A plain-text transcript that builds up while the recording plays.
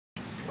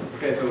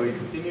Okay, so we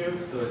continue.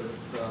 So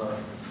it's the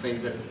same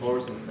as before,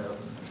 so instead of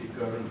speed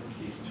current, it's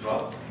speed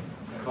drop,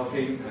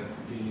 clocking,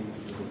 and being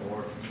a little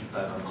more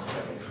inside on the back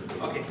actually.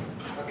 Okay,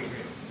 okay,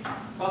 great.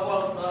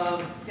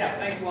 Well, yeah,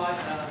 thanks a lot,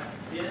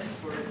 Ian,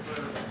 for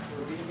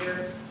being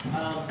here.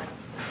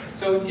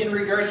 So in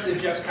regards to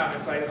Jeff's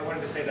comments, I wanted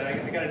to say that I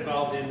got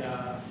involved in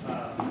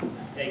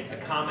a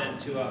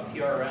comment to a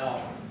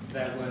PRL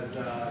that was,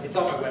 it's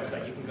on my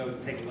website. You can go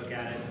take a look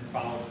at it and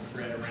follow the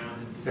thread around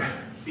and just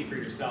see for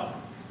yourself.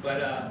 But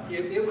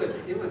it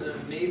was an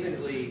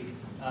amazingly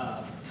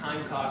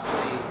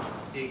time-costly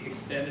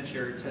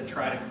expenditure to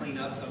try to clean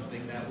up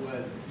something that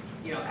was,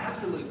 you know,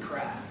 absolute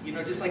crap. You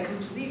know, just like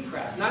complete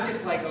crap. Not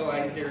just like, oh,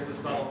 there's a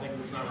subtle thing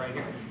that's not right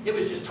here. It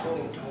was just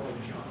total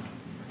junk,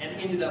 and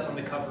ended up on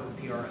the cover of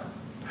PRL.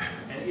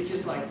 And it's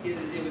just like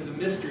it was a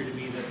mystery to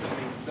me that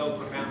something so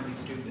profoundly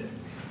stupid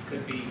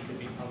could be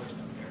published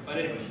up there. But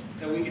anyway,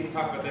 so we can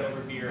talk about that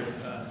over beer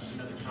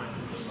another time.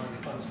 It's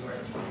a fun story.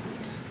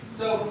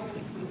 So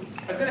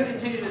I was going to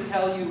continue to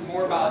tell you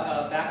more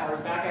about our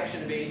back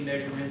action evading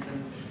measurements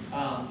and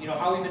you know,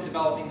 how we've been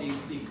developing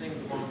these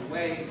things along the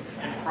way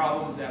and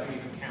problems that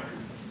we've encountered.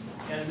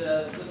 And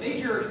the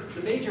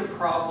major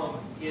problem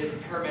is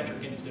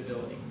parametric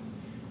instability.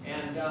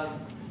 And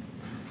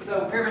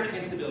so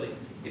parametric instabilities.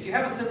 If you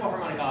have a simple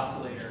harmonic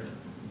oscillator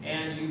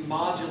and you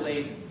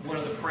modulate one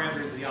of the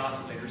parameters of the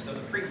oscillator, so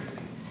the frequency.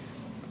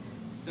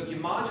 So if you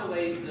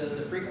modulate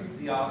the frequency of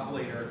the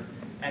oscillator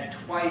at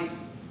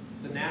twice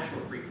the natural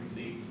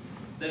frequency,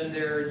 then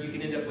you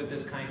can end up with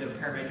this kind of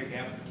parametric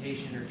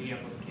amplification or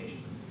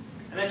de-amplification.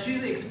 And that's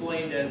usually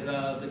explained as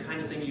the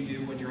kind of thing you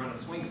do when you're on a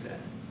swing set.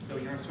 So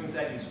you're on a swing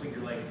set and you swing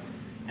your legs.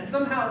 And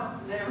somehow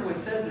everyone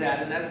says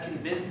that, and that's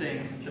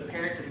convincing, it's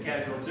apparent to the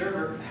casual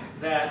observer,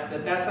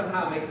 that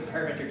somehow makes a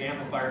parametric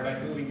amplifier by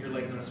moving your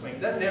legs on a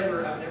swing. I've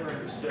never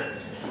understood.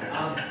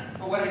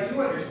 But what I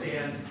do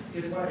understand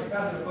is what I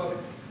found in a book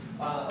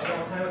a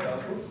long time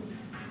ago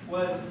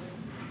was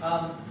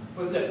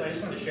this, and I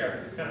just wanted to share it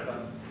because it's kind of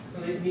a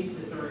neat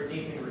thing to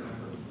remember.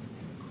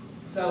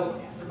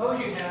 So suppose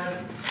you have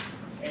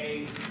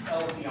a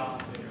LC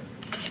oscillator.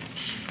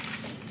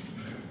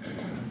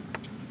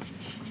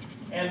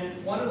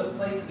 And one of the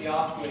plates of the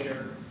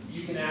oscillator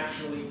you can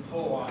actually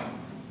pull on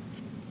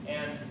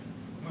and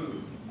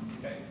move.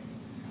 Okay?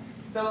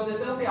 So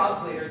this LC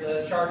oscillator,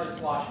 the charges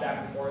slosh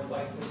back and forth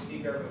like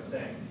Steve Gerber was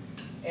saying.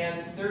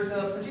 And there's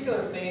a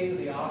particular phase of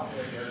the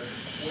oscillator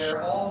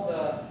where all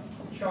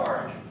the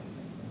charge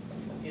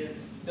is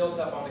built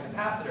up on the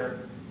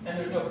capacitor and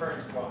there's no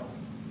currents flowing.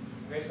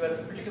 Okay, so that's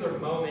a particular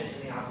moment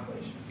in the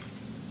oscillation.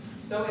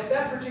 So at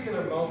that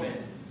particular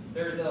moment,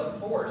 there's a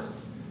force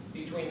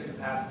between the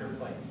capacitor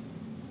plates.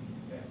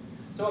 Okay.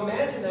 So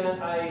imagine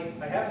that I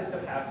have this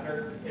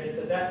capacitor, and it's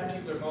at that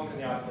particular moment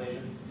in the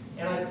oscillation,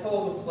 and I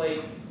pull the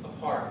plate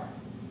apart.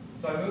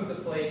 So I move the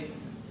plate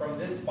from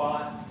this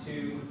spot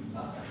to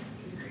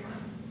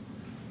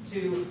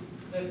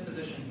this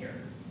position here.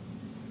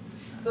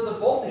 So the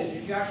voltage,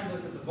 if you actually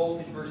look at the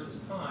voltage versus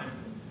time,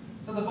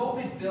 so the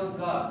voltage builds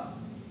up,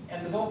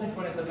 and the voltage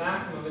when it's a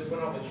maximum is when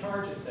all the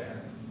charge is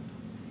there.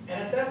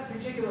 And at that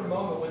particular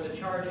moment when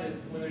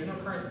there's no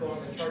currents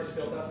flowing, the charge is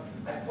built up,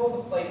 I pull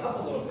the plate up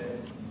a little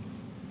bit,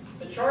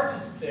 the charge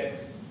is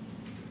fixed,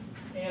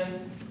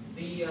 and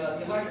the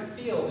electric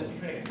field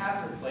between a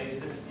capacitor plate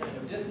is independent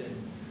of distance.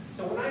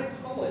 So when I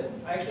pull it,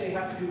 I actually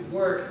have to do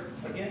work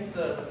against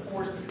the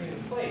force between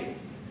the plates.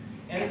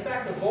 And in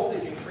fact, the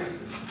voltage increases.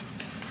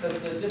 Because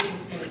the distance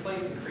between the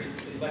plates increases,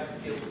 the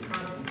electric field is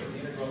constant, so the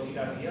integral E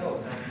dot dL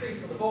is now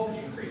increased, so the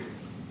voltage increases.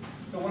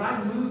 So when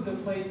I move the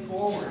plate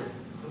forward,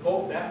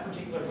 that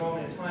particular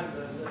moment in time,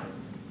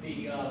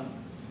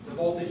 the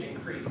voltage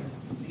increased.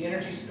 The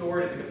energy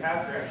stored in the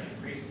capacitor actually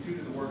increased due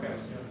to the work I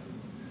was doing.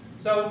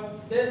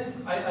 So then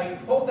I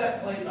pulled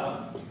that plate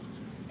up,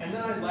 and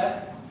then I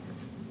let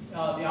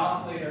the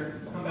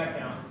oscillator come back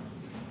down.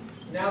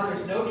 Now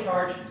there's no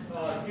charge,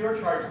 zero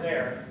charge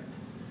there,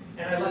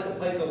 and I let the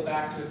plate go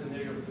back to its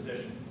initial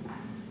position.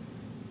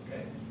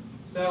 Okay.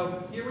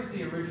 So here was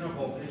the original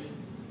voltage.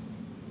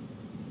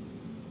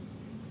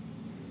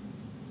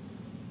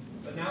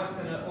 But now it's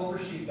going to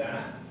overshoot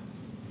that.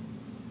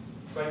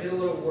 So I did a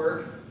little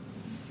work.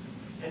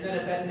 And then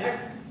at that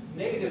next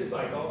negative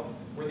cycle,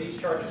 where these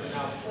charges are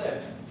now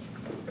flipped,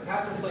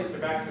 capacitor plates are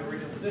back to the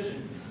original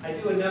position, I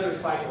do another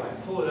cycle. I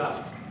pull it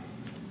up.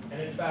 And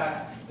in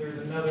fact, there's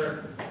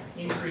another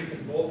increase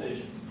in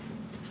voltage.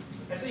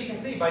 And so you can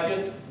see by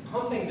just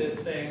pumping this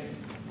thing,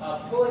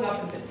 pulling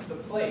up the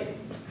plates,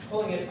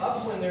 pulling it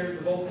up when there's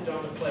a voltage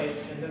on the plates,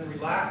 and then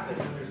relaxing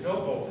when there's no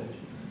voltage,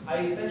 I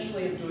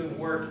essentially am doing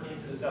work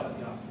into this LC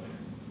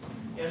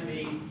oscillator, and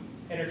the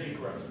energy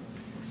grows.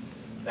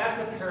 That's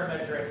a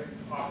parametric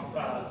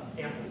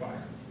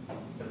amplifier.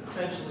 That's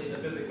essentially the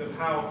physics of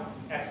how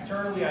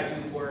externally I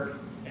do work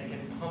and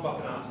can pump up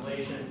an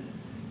oscillation,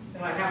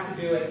 and I have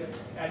to do it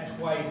at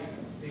twice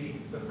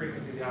the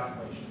frequency of the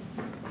oscillation.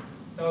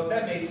 So if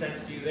that made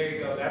sense to you, there you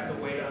go. That's a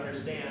way to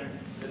understand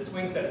the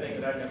swing set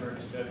thing that I've never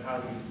understood, how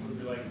you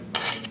move your legs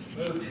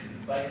to move.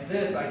 Like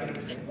this, I can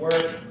understand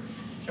work,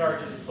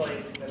 charges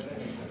plates. That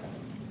makes sense.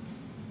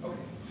 Okay.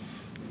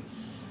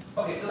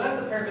 Okay, so that's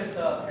a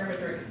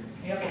parametric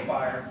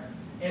amplifier.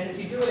 And if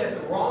you do it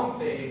at the wrong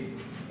phase,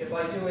 if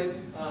I do it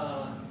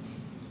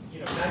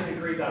 90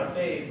 degrees out of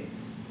phase,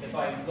 if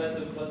I let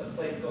the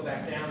plates go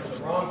back down at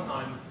the wrong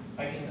time,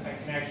 I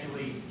can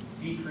actually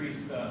decrease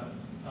the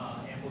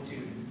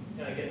amplitude,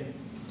 and I can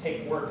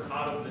take work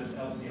out of this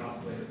LC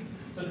oscillator.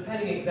 So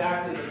depending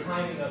exactly the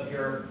timing of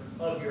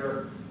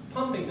your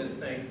pumping this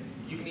thing,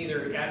 you can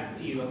either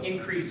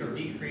increase or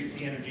decrease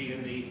the energy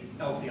in the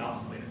LC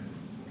oscillator.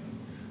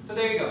 So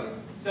there you go.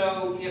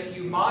 So if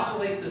you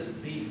modulate the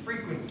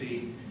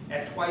frequency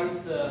at twice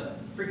the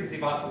frequency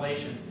of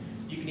oscillation,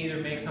 you can either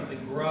make something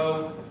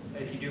grow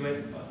if you do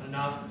it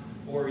enough,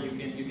 or you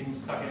can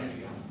suck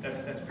energy out.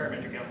 That's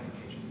parametric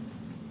amplification.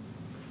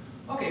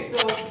 Okay, so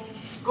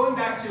going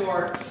back to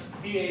our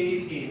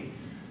VAE scheme,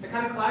 the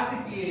kind of classic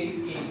VAE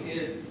scheme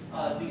is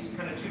these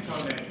kind of two-tone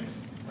measurements,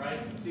 right?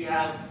 So you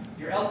have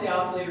your LC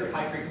oscillator at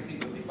high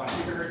frequencies, let's say 5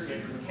 gigahertz. You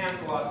have your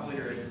mechanical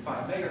oscillator at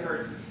 5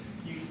 megahertz.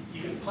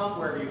 You can pump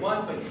wherever you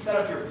want, but you set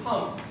up your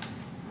pumps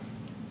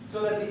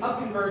so that the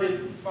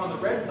upconverted, on the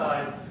red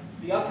side,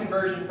 the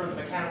upconversion from the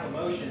mechanical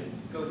motion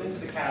goes into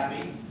the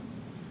cavity.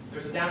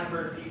 There's a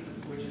downconverted piece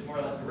which is more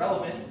or less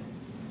irrelevant.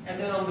 And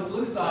then on the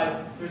blue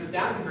side, there's a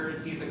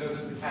downconverted piece that goes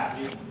into the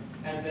cavity.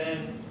 And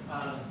then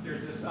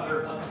there's this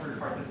other upconverted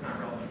part that's not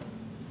relevant.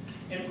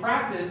 In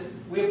practice,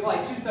 we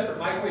apply two separate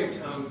microwave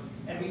tones,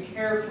 and we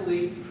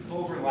carefully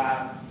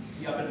overlap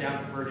the up and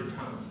down converted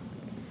tones.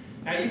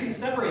 Now you can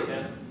separate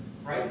them,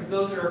 right?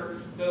 Because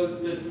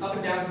the up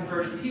and down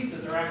converted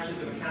pieces are actually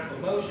the mechanical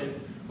motion,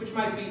 which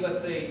might be,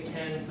 let's say,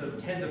 tens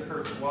of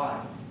hertz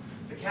wide.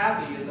 The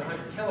cavity is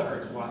 100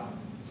 kilohertz wide.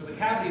 So the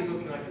cavity is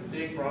looking like this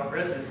big, broad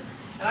resonance,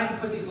 and I can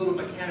put these little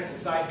mechanical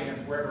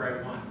sidebands wherever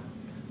I want.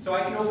 So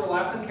I can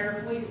overlap them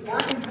carefully, or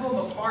I can pull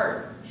them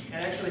apart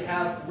and actually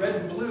have red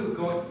and blue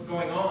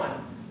going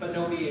on, but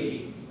no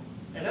VAE.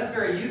 And that's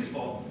very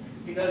useful,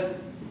 because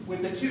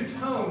with the two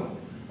tones,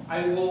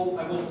 I will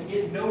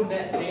get no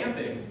net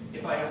damping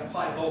if I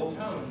apply both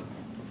tones,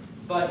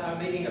 but I'm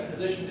making a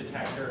position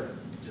detector,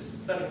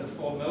 just studying the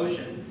full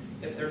motion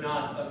if the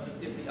up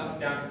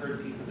and down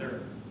converted pieces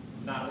are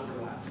not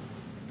overlapped.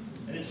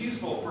 And it's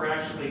useful for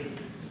actually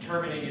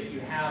determining if you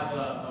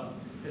have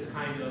this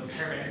kind of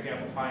parametric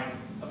amplifying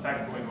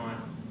effect going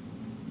on.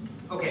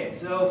 Okay,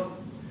 so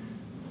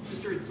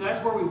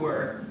that's where we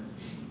were.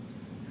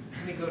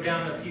 Let me go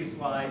down a few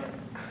slides.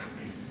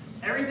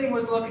 Everything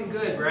was looking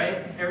good,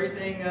 right?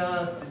 Everything,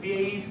 the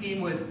VAE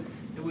scheme was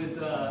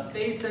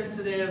phase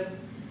sensitive.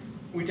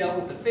 We dealt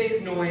with the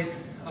phase noise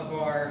of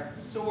our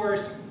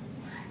source.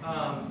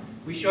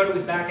 We showed it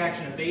was back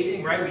action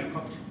abating, right? We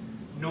pumped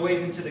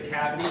noise into the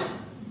cavity.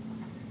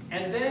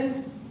 And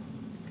then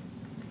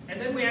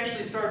we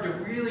actually started to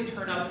really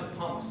turn up the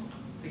pumps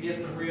to get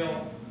some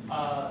real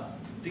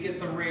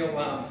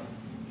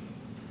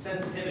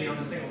sensitivity on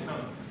the single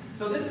tone.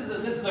 So this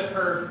is a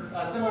curve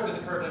similar to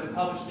the curve that we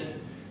published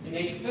in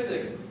Nature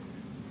Physics,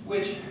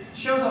 which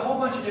shows a whole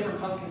bunch of different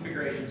pump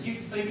configurations.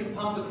 So you can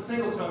pump with a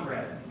single tone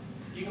red.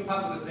 You can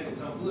pump with a single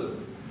tone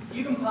blue.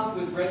 You can pump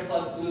with red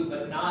plus blue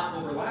but not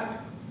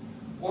overlapping.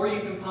 Or you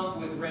can pump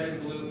with red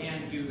and blue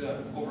and do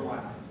the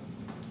overlapping.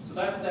 So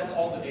that's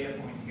all the data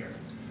points here.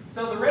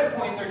 So the red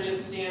points are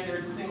just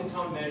standard single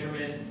tone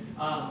measurement.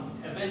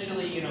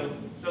 Eventually,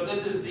 so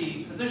this is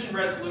the position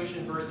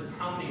resolution versus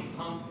how many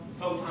pump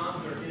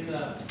photons are in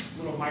the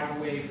little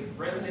microwave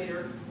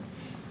resonator.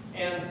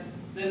 And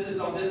this is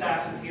on this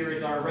axis here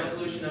is our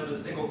resolution of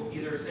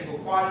either a single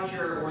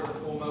quadrature or the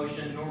full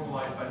motion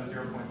normalized by the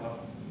 0-point level.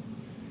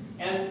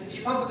 And if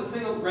you pump with a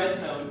single red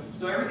tone,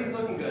 so everything's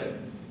looking good,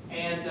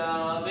 and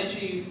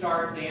eventually you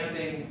start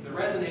damping the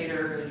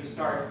resonator, and you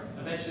start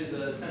eventually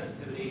the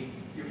sensitivity,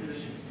 your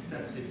position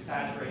sensitivity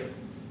saturates.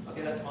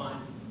 Okay, that's fine.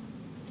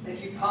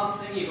 If you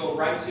pump, then you go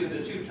right to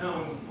the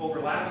two-tone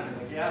overlapping.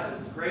 You're like, yeah, this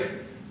is great.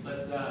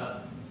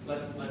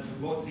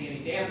 We won't see any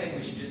damping.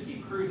 We should just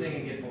keep cruising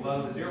and get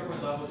below the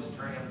 0-point level, just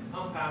turning up the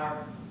pump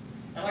power.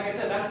 And like I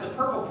said, that's the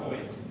purple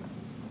points,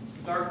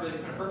 dark blue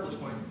kind of purplish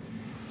points.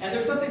 And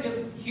there's something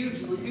just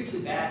hugely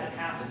bad that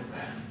happens.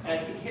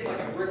 And you hit like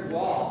a brick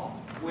wall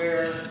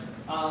where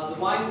the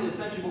line,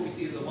 essentially what we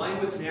see is the line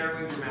width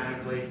narrowing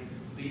dramatically,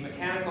 the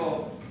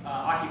mechanical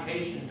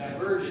occupation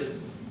diverges,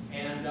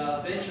 and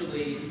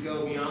eventually if you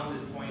go beyond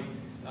this point,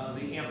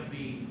 the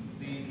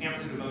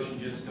amplitude of motion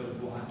just goes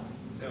black.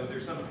 So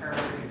there's some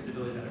parametric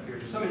instability that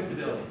appears. There's some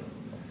instability.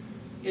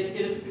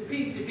 It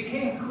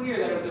became clear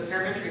that it was a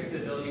parametric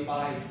instability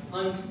by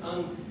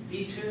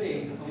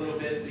detuning a little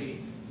bit the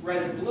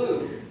red and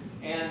blue,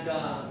 and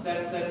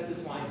that's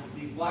this line,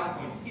 these black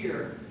points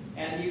here,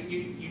 and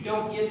you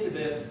don't get to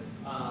this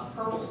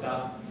purple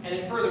stuff. And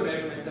in further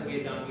measurements that we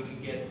had done, we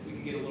could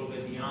get a little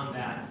bit beyond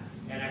that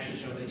and actually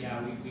show that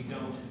yeah, we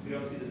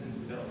don't see this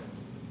instability.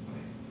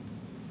 Okay.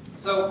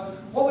 So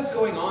what was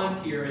going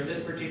on here in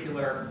this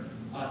particular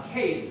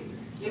case?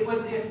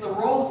 It's the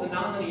role of the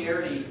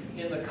nonlinearity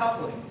in the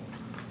coupling.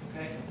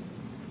 Okay.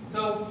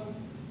 So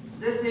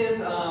this is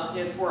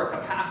for a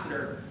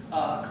capacitor.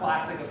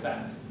 classic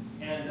effect.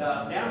 And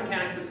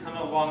nanomechanics has come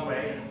a long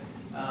way. And,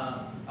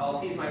 I'll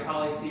tease my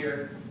colleagues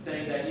here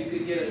saying that you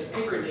could get a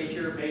paper in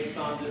Nature based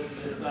on this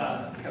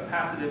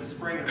capacitive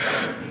spring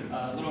effect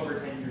a little over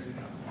 10 years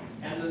ago.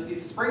 And the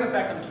spring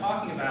effect I'm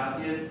talking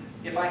about is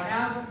if I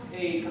have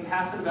a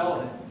capacitive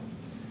element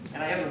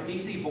and I have a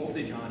DC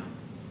voltage on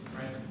it,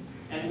 right?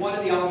 And one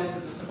of the elements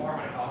is a simple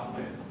harmonic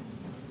oscillator.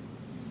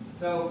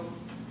 So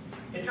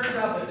it turns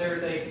out that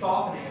there's a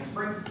softening, a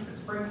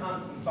spring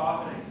constant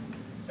softening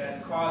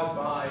that's caused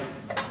by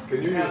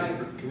Can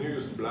you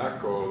use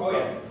black or? Oh,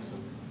 yeah.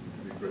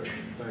 That'd be great.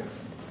 Thanks.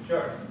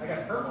 Sure. I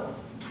got purple.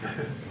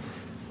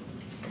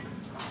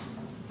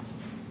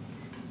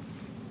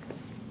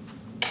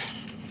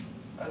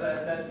 Is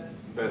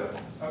that Better.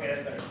 okay?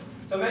 That's better.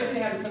 So imagine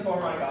you have a simple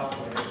harmonic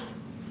oscillator,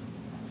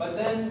 but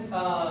then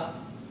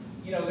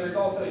you know there's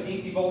also a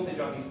DC voltage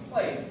on these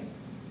plates.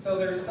 So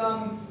there's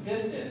some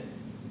distance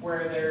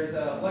where there's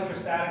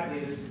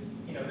electrostatically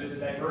there's a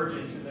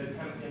divergence in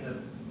the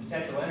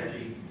potential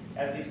energy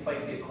as these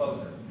plates get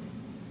closer.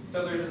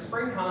 So there's a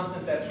spring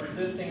constant that's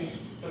resisting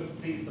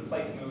the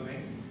plates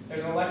moving.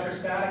 There's an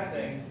electrostatic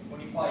thing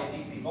when you apply a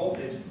DC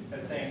voltage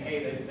that's saying,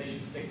 hey, they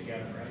should stick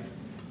together, right?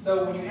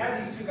 So when you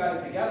add these two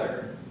guys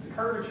together, the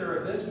curvature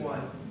of this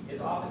one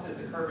is opposite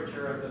the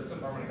curvature of the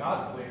simple harmonic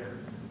oscillator.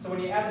 So when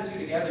you add the two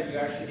together, you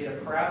actually get a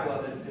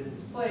parabola that's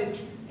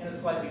displaced and is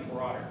slightly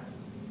broader.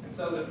 And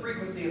so the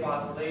frequency of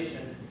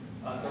oscillation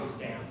goes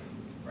down,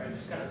 right? It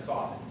just kind of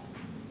softens.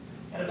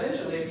 And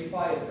eventually, if you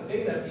apply a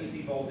big enough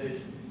DC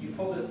voltage, you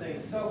pull this thing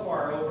so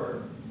far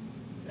over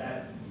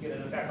that you get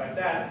an effect like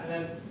that, and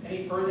then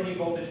any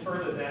voltage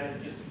further than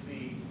that, just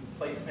the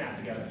plates snap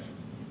together.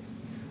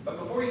 But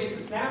before you get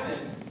to snapping,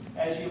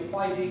 as you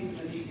apply the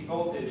DC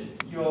voltage,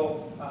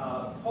 you'll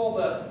pull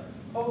the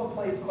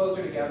plates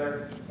closer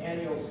together, and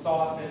you'll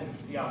soften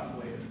the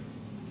oscillator.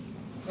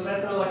 So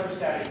that's an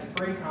electrostatic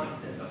spring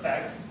constant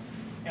effect.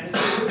 And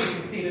you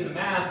can see it in the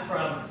math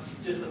from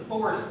just the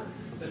force,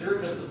 the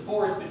derivative of the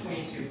force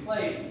between two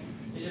plates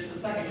is just the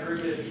second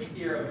derivative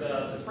here of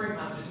the spring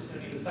constant is just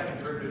going to be the second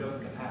derivative of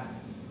the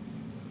capacitance.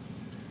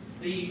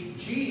 The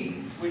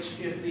G, which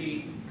is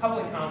the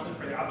coupling constant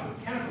for the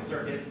optomechanical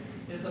circuit,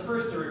 is the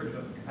first derivative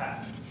of the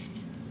capacitance.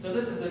 So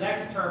this is the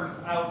next term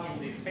out in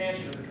the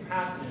expansion of the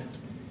capacitance,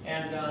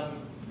 and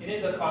it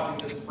ends up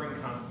causing this spring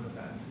constant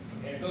effect.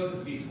 Okay, it goes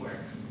as V squared.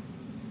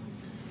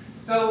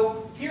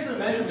 So here's a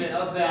measurement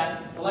of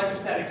that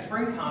electrostatic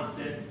spring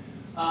constant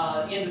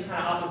in this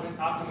kind of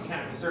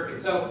optomechanical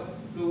circuit. So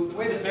the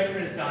way this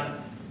measurement is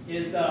done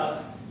is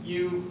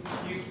you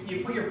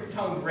put your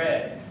tone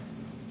red,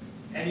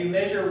 and you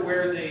measure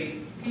where the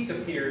peak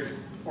appears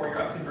for your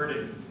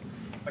upconverted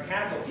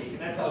mechanical peak, and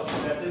that tells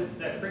you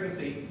that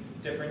frequency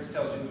difference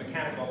tells you the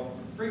mechanical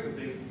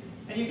frequency,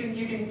 and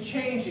you can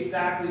change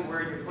exactly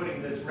where you're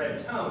putting this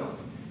red tone,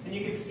 and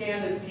you can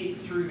scan this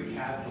peak through the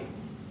cavity.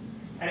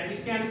 And if you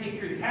scan the peak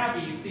through the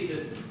cavity, you see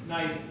this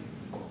nice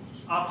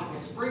optical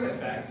spring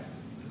effect.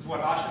 This is what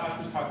Ash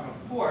was talking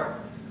about before.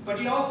 But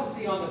you also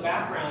see on the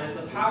background, as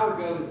the power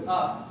goes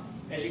up,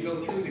 as you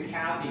go through the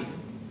cavity,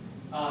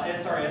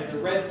 as the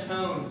red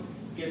tone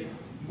gets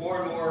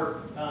more and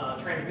more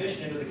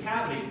transmission into the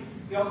cavity,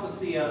 you also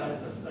see a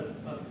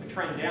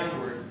trend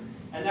downward.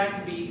 And that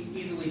can be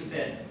easily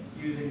fit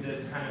using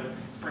this kind of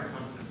spring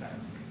constant effect.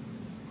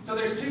 So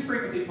there's two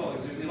frequency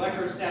pullings. There's the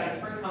electrostatic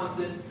spring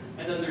constant,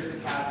 and then there's the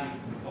cavity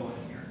pulling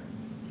here.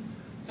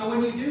 So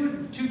when you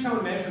do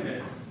two-tone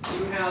measurement,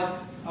 you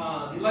have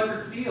the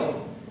electric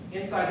field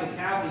inside the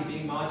cavity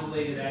being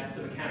modulated at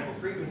the mechanical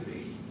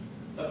frequency.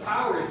 The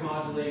power is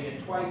modulating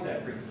at twice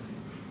that frequency.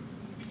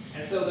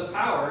 And so the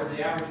power,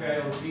 the average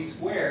value of V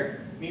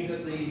squared, means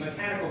that the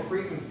mechanical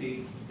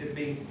frequency is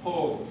being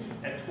pulled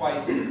at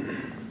twice the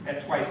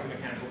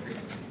mechanical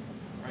frequency.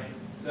 Right?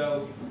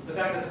 So the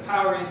fact that the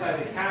power inside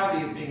the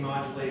cavity is being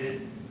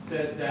modulated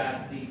says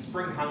that the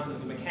spring constant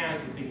of the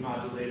mechanics is being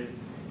modulated.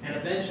 And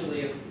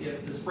eventually,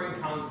 if the spring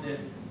constant,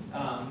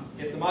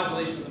 if the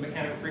modulation of the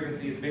mechanical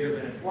frequency is bigger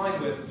than its line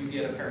width, you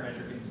get a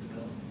parametric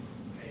instability.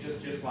 Okay,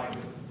 just like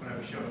what I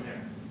was showing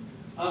there.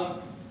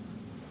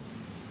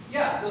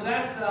 Yeah, so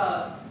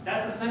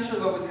that's essentially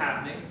what was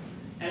happening,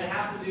 and it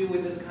has to do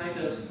with this kind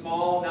of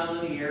small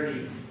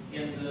nonlinearity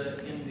in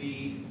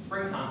the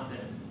spring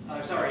constant.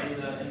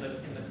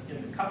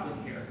 In the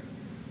coupling here.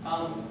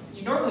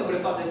 You normally would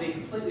have thought they'd be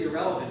completely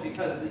irrelevant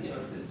because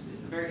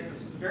it's a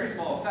very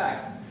small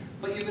effect,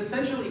 but you've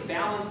essentially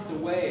balanced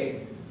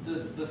away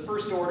the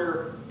first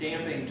order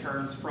damping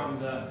terms from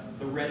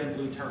the red and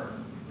blue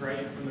term,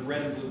 right? From the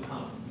red and blue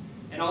pump,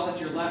 and all that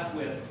you're left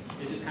with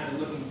is just kind of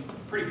looking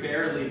pretty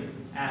barely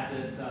at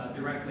this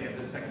directly at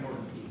this second order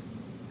piece.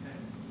 Okay.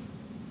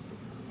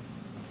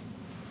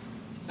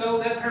 So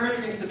that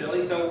parametric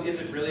instability. So is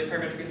it really a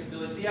parametric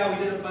instability? So yeah,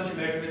 we did a bunch of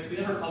measurements. We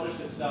never published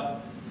this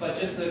stuff. But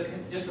just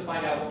to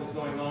find out what was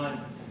going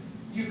on,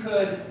 you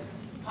could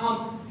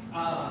pump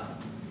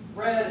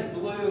red and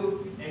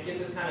blue and get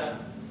this kind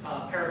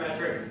of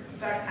parametric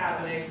effect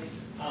happening,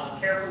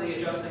 carefully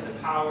adjusting the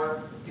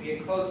power to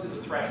get close to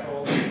the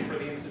threshold for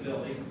the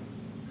instability.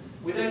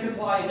 We then could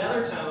apply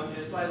another tone,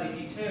 just slightly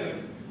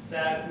detuned,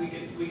 that we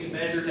could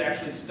measure to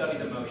actually study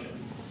the motion,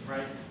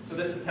 right? So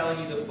this is telling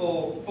you the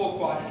full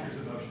quadratures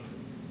of motion.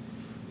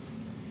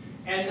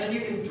 And then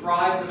you can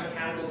drive the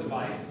mechanical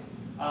device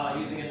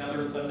using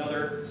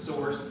another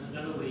source,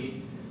 another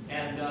lead,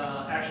 and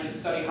actually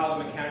study how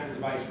the mechanical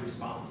device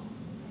responds.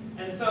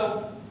 And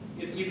so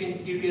if you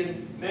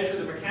can measure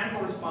the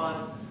mechanical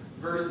response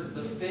versus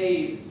the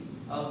phase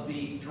of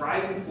the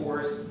driving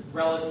force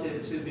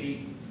relative to the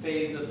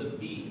phase of the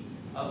beat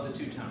of the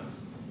two tones.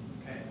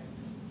 Okay.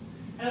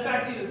 And in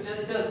fact,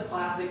 it does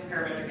classic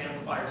parametric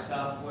amplifier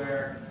stuff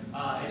where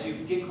as you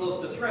get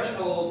close to the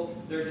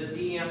threshold, there's a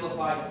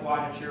de-amplified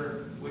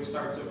quadrature which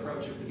starts to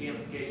approach the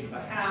de-amplification of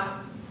a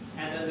half,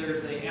 and then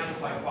there's an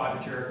amplified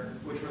quadrature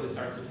which really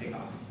starts to take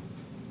off.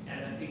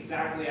 And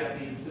exactly at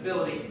the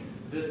instability,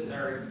 this is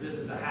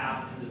a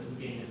half and this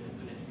gain is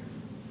infinite here.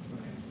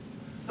 Okay.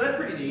 So that's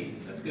pretty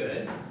neat. That's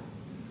good.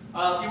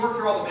 If you work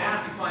through all the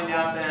math, you find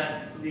out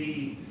that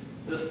the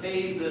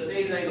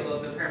phase angle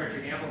of the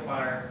parametric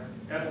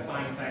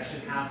amplifying effect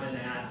should happen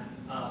at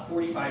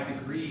 45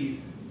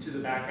 degrees to the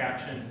back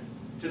action,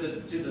 to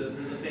the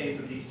phase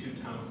of these two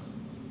tones.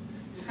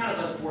 It's kind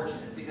of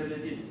unfortunate because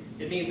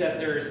it means that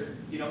there's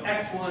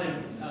x1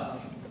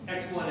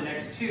 and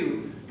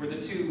x2 were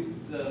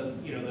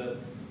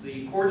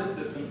the coordinate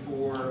system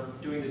for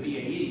doing the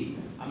BAE.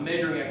 I'm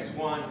measuring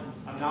x1,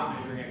 I'm not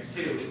measuring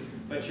x2,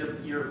 but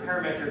your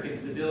parametric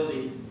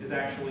instability is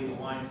actually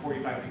aligned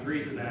 45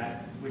 degrees of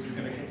that, which is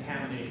going to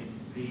contaminate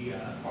the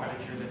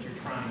quadrature that you're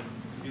trying to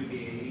do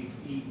BAE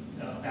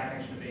back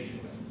action evasion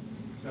with.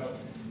 So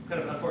it's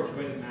kind of an unfortunate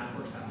way that the math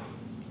works out.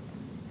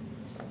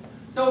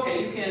 So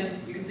okay,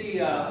 you can see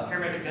a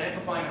parametric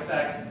amplifying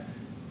effect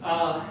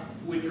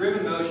with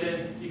driven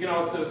motion. You can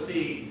also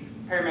see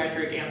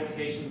parametric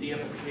amplification,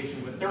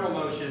 de-amplification with thermal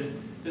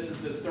motion. This is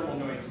this thermal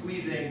noise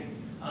squeezing.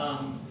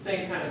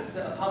 Same kind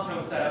of pump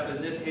tone setup.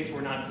 In this case,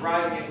 we're not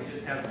driving it, we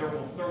just have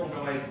thermal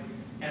noise.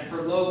 And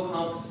for low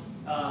pumps,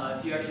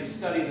 if you actually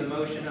study the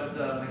motion of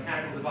the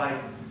mechanical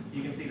device,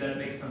 you can see that it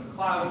makes some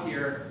cloud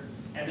here.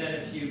 And then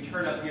if you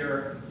turn up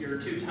your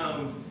two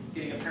tones,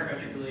 getting a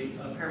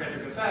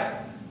parametric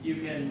effect, you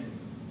can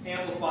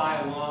amplify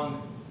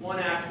along one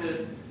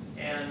axis,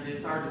 and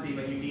it's hard to see,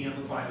 but you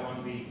de-amplify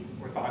along the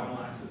orthogonal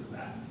axis of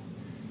that.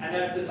 And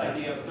that's this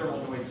idea of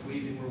thermal noise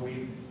squeezing, where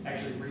we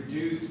actually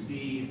reduce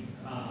the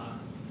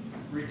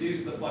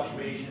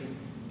fluctuations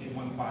in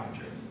one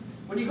quadrature.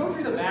 When you go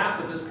through the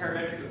math of this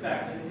parametric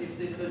effect,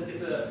 it's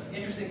an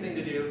interesting thing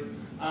to do.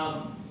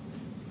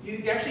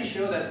 You actually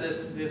show that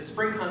this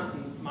spring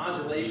constant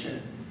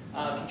modulation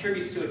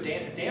contributes to a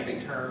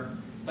damping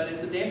term, but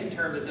it's a damping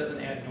term that doesn't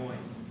add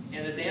noise.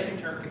 And the damping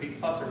term can be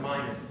plus or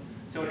minus.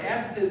 So it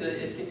adds to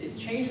it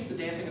changes the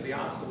damping of the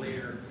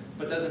oscillator,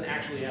 but doesn't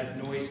actually add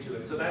noise to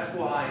it. So that's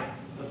why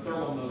the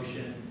thermal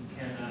motion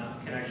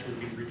can actually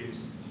be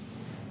reduced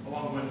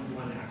along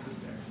one axis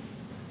there.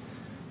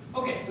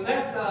 Okay, so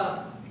that's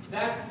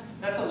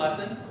a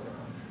lesson.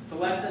 The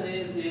lesson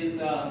is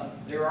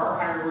there are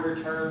higher order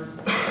terms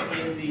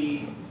in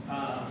the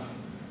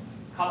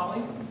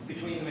coupling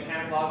between the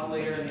mechanical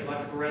oscillator and the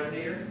electrical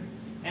resonator,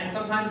 and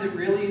sometimes it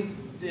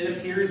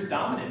appears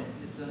dominant.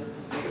 It's a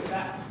big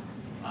effect.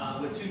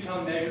 With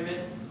two-tone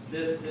measurement,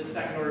 this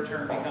second order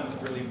term becomes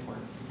really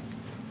important.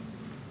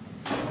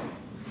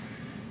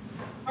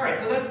 All right,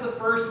 so that's the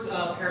first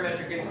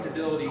parametric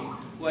instability,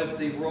 was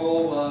the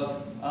role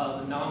of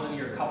the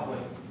nonlinear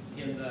coupling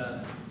in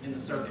the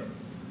circuit.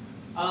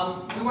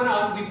 We went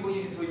on,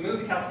 we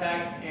moved to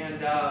Caltech, and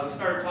we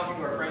started talking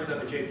to our friends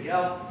up at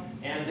JPL,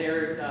 and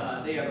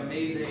they have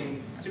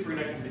amazing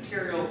superconducting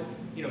materials,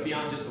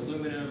 beyond just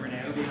aluminum or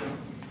niobium.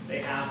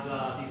 They have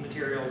these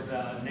materials,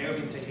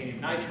 niobium titanium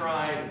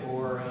nitride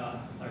or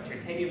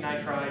titanium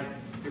nitride.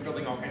 They're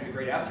building all kinds of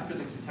great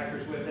astrophysics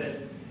detectors with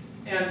it.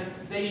 And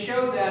they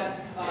show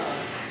that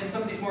in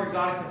some of these more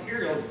exotic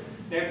materials,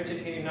 niobium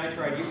titanium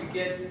nitride, you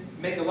can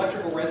make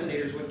electrical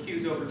resonators with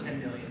Qs over 10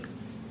 million.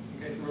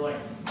 Okay, so we're like,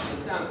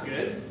 this sounds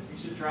good. We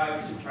should try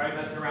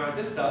messing around with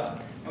this stuff,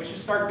 and we should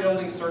start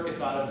building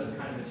circuits out of this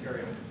kind of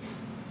material.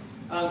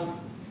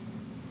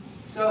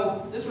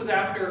 So this was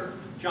after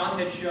John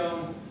had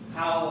shown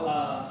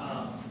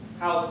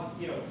how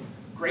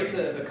great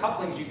the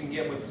couplings you can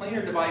get with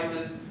planar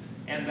devices,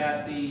 and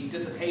that the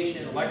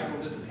dissipation,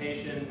 electrical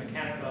dissipation,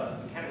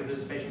 mechanical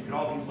dissipation could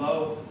all be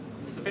low,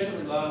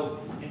 sufficiently low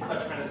in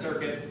such kind of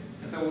circuits.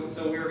 And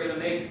so we were going to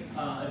make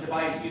a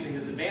device using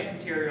this advanced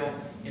material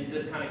in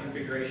this kind of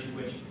configuration,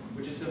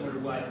 which is similar to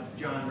what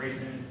John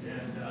Raysons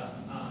and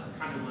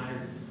Condon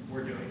Leonard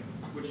were doing,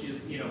 which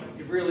is,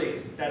 it really,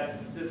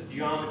 this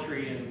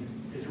geometry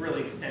is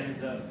really extended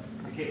the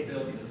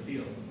capability of the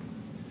field.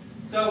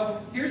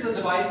 So here's a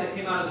device that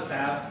came out of the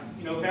fab.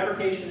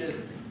 Fabrication is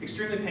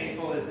extremely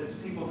painful, as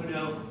people who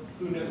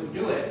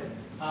do it.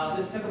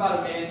 This took about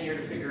a man-year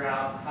to figure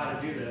out how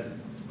to do this.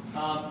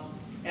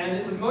 And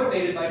it was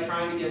motivated by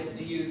trying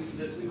to use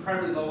this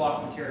incredibly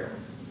low-loss material.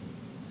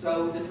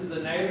 So this is a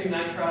niobium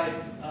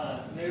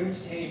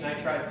titanium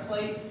nitride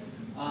plate.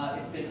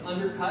 It's been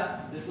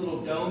undercut. This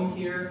little dome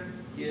here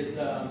is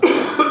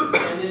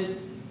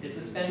suspended. It's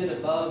suspended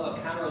above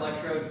a counter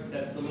electrode.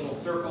 That's the little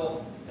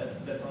circle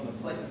that's on the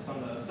plate, that's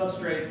on the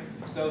substrate.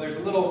 So there's a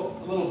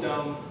little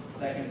dome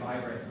that can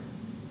vibrate.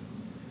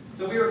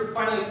 So we were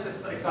finally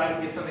excited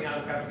to get something out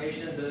of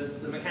fabrication.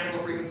 The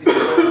mechanical frequency of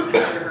 10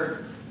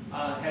 megahertz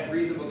had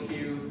reasonable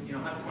Q,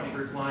 120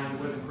 hertz line.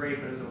 It wasn't great,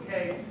 but it was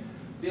okay.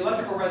 The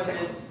electrical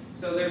resonance,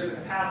 so there's the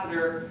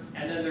capacitor,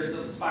 and then there's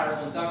the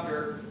spiral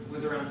inductor,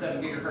 was around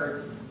 7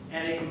 gigahertz,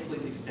 and it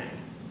completely stank.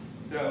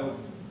 So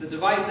the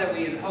device that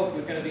we had hoped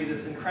was going to be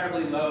this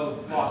incredibly low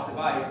loss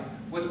device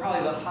was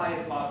probably the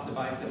highest loss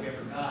device that we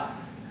ever got,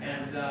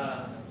 and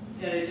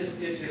it just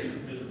was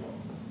miserable.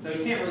 So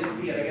you can't really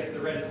see it. I guess the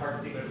red is hard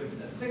to see, but it was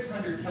a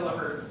 600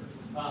 kilohertz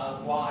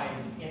wide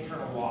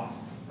internal loss.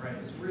 Right?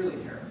 It was really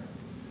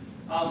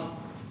terrible.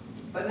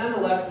 But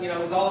nonetheless, it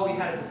was all that we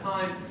had at the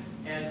time,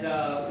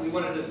 and we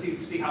wanted to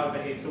see how it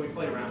behaved, so we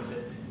played around with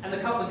it. And the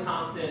coupling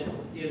constant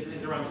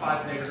is around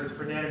 5 megahertz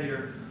per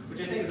nanometer, which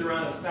I think is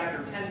around a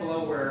factor of 10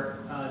 below where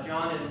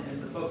John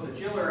and the folks at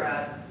Jill are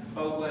at,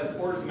 but was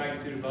orders of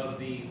magnitude above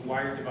the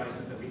wired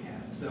devices that we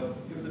had. So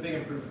it was a big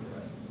improvement for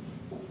us.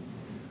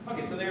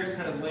 Okay, so there's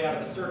kind of the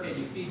layout of the circuit.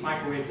 You feed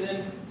microwaves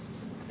in.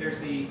 There's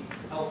the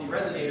LC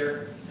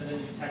resonator, and then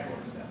you detect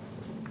order step.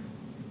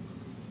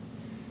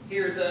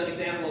 Here's an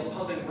example of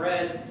pumping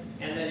bread,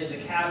 and then in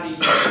the cavity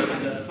you see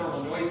the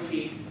thermal noise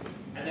peak,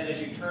 and then as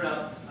you turn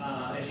up,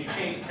 as you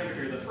change the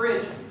temperature of the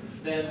fridge,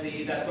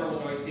 then that thermal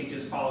noise peak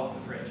just follows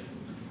the fridge.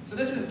 So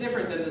this was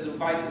different than the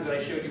devices that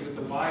I showed you with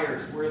the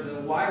wires, where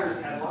the wires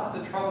had lots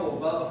of trouble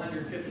above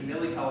 150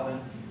 millikelvin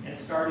and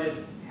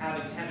started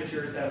having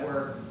temperatures that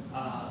were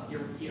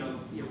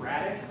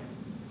erratic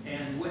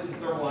and wouldn't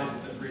thermalize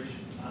with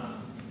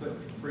the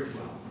fridge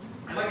well.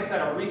 And like I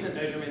said, our recent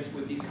measurements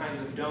with these kinds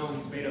of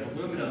domes made of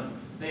aluminum,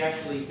 they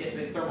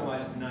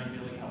thermalize to 9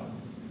 millikelvin.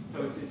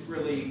 So it's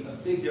really a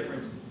big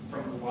difference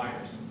from the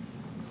wires.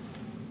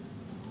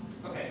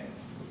 Okay,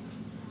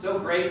 so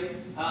great.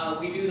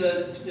 We do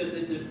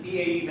the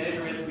BAE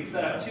measurements. We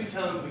set up 2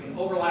 tones. We can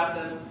overlap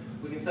them.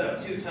 We can set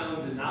up 2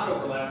 tones and not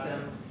overlap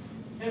them.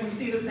 And we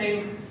see the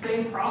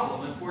same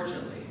problem,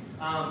 unfortunately.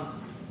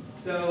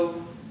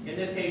 So in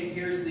this case,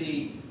 here's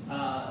the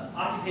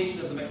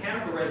occupation of the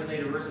mechanical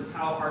resonator versus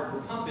how hard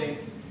we're pumping,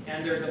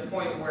 and there's a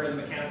point where the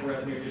mechanical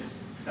resonator just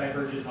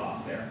diverges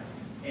off there.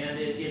 And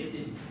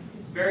it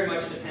very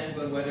much depends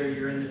on whether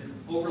you're in the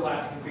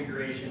overlap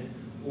configuration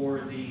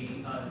or the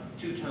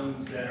 2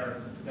 tones that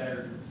are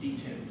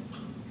detuned.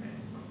 Okay.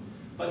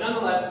 But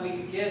nonetheless, we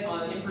could get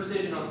on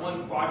imprecision on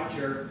 1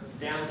 quadrature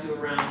down to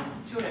around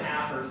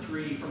 2.5 or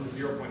 3 from the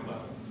 0 point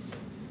level.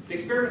 The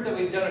experiments that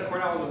we've done at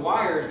Cornell with the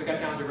wires, we got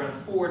down to around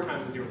 4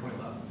 times the 0 point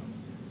level.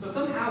 So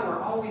somehow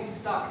we're always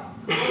stuck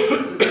close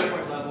to the 0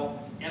 point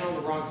level and on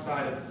the wrong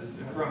side of this.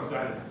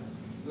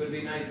 It would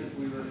be nice if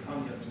we were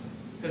on the other side.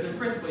 Because in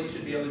principle, you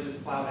should be able to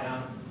just plow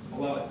down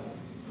below it.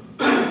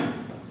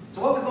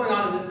 So what was going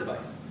on in this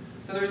device?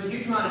 So there was a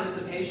huge amount of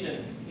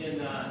dissipation in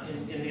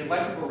the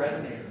electrical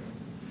resonator.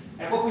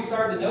 And what we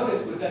started to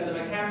notice was that the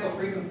mechanical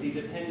frequency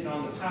depended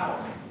on the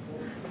power.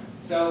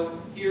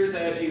 So here's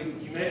as you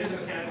measure the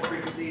mechanical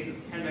frequency,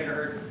 it's 10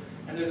 megahertz,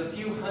 and there's a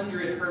few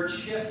hundred hertz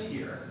shift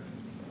here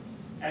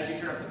as you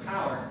turn up the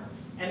power.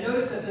 And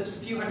notice that this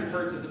few hundred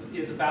hertz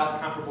is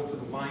about comparable to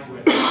the line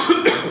width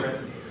of the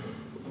resonator.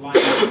 The line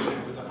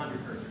width was 100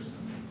 hertz or so.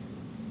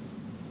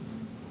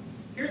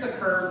 Here's a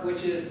curve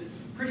which is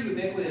pretty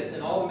ubiquitous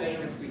in all the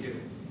measurements we do.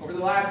 Over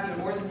the last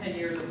more than 10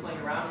 years of playing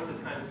around with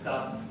this kind of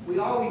stuff, we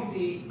always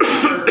see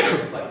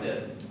curves like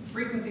this.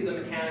 Frequency of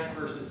the mechanics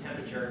versus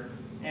temperature.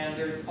 And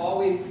there's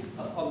always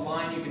a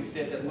line you can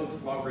fit that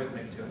looks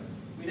logarithmic to it.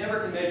 We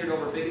never can measure it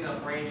over a big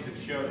enough range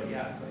to show that,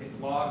 yeah,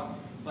 it's log,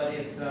 but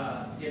it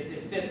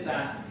fits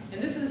that. And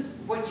this is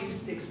what you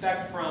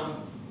expect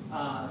from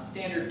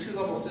standard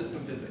 2-level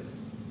system physics.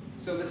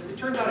 So it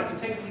turns out if you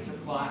take a piece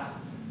of glass,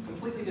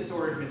 completely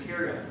disordered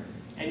material,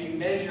 and you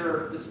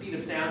measure the speed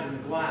of sound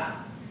in the glass,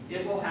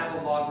 it will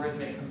have a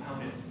logarithmic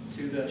component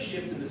to the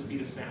shift in the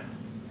speed of sound.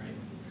 Right?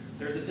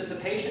 There's a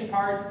dissipation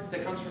part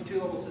that comes from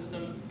 2-level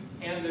systems,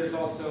 and there's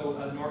also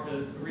a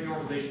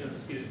renormalization of the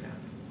speed of sound.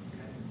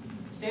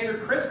 Okay.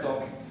 Standard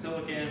crystal,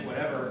 silicon,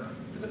 whatever,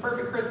 if it's a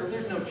perfect crystal,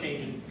 there's no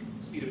change in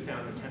speed of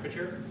sound or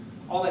temperature.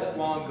 All that's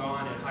long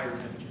gone at higher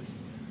temperatures.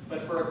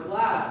 But for a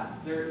glass,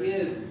 there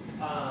is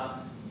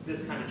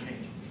this kind of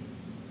change.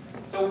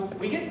 So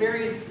we get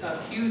various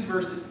Qs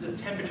versus the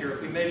temperature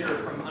if we measure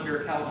it from under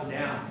a Kelvin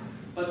down.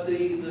 But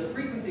the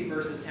frequency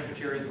versus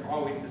temperature is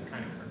always this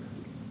kind of curve.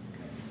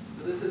 Okay.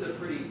 So this is a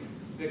pretty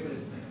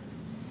ubiquitous thing.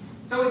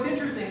 So it's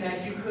interesting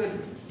that you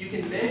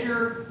can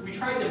measure, we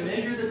tried to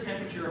measure the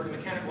temperature of the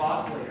mechanical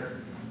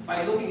oscillator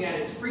by looking at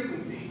its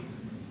frequency.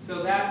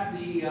 So that's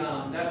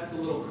the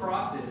little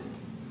crosses.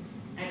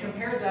 And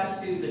compared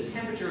that to the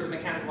temperature of the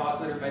mechanical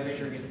oscillator by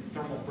measuring its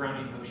thermal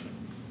Brownian motion.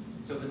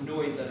 So the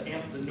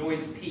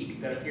noise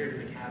peak that appeared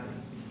in the cavity.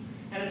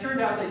 And it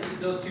turned out that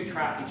those two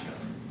track each other.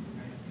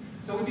 Right?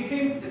 So we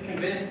became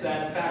convinced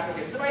that, in fact,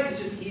 okay, the device is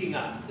just heating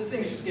up. This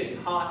thing's just getting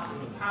hot from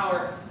the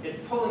power. It's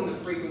pulling the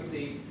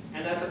frequency,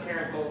 and that's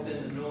apparent both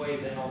in the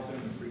noise and also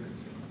in the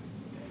frequency.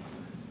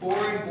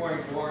 Boring,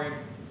 boring, boring,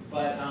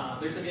 but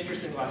there's some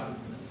interesting lessons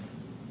in this.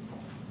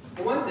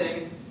 For one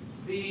thing,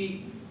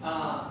 the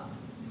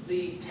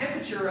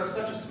temperature of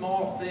such a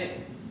small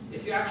thing,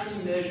 if you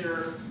actually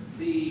measure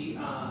the,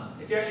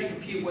 if you actually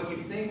compute what you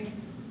think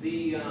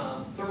the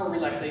thermal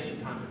relaxation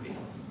time would be.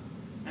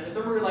 And the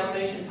thermal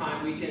relaxation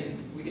time we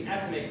can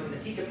estimate from the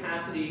heat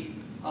capacity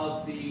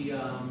of the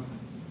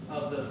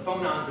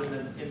phonons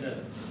in the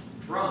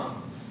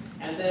drum,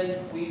 and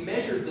then we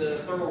measured the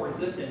thermal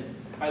resistance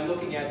by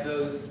looking at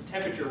those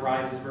temperature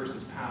rises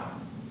versus power.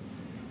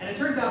 And it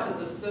turns out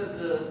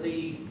that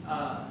the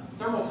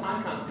thermal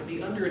time constant can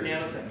be under a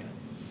nanosecond.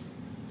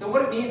 So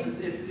what it means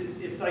is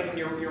it's like when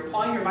you're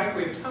applying your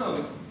microwave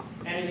tones,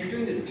 and you're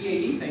doing this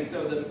VAE thing,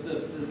 so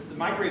the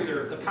microwaves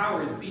the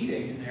power is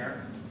beating in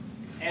there,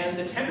 and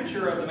the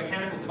temperature of the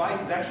mechanical device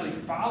is actually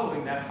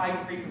following that high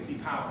frequency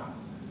power.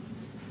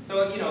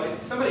 So, you know,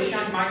 if somebody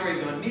shined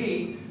microwaves on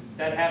me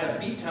that had a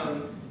beat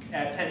tone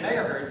at 10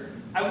 megahertz,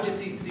 I would just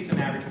see some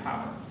average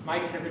power. My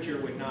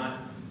temperature would not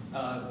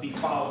be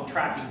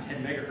tracking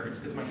 10 megahertz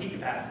because my heat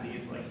capacity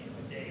is like, you know,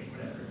 a day,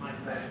 whatever, my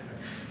static.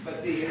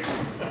 But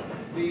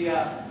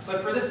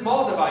but for this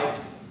small device,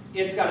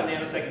 it's got a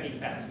nanosecond heat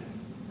capacity,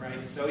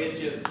 right? So it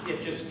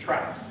just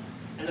tracks.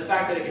 And the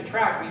fact that it can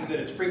track means that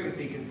its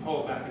frequency can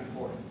pull back and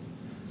forth.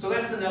 So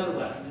that's another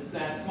lesson, is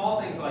that small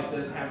things like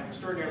this have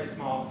extraordinarily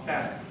small,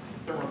 fast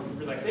thermal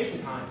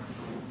relaxation times.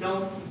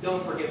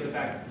 Don't forget the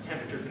fact that the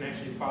temperature can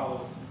actually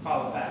follow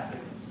fast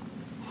signals.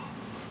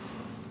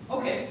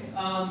 Okay,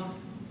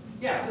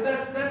 yeah, so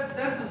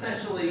that's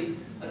essentially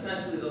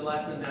the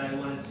lesson that I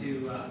wanted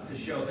to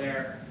show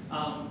there.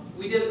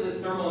 We did this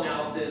thermal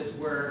analysis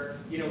where,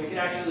 you know, we could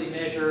actually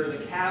measure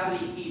the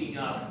cavity heating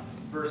up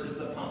versus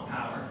the pump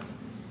power.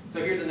 So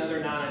here's another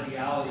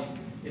non-ideality,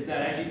 is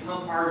that as you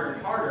pump harder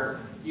and harder,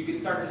 you can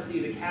start to see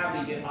the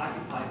cavity get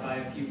occupied by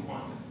a few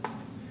quanta.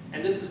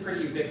 And this is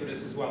pretty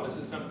ubiquitous as well. This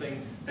is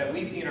something that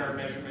we see in our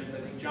measurements. I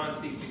think John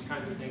sees these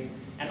kinds of things.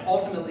 And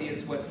ultimately,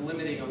 it's what's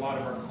limiting a lot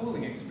of our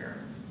cooling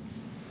experiments,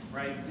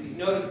 right? You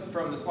notice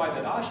from the slide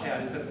that Ash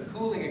had is that the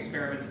cooling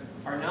experiments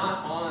are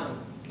not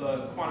on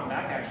the quantum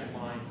back action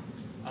line.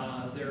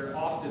 They're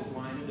off this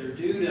line, and they're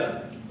due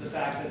to the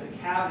fact that the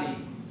cavity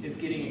is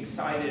getting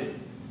excited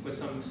with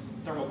some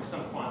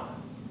quanta.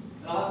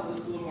 And I'll have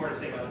a little more to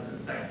say about this in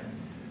a second.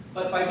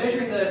 But by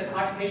measuring the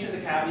occupation of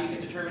the cavity, you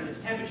can determine its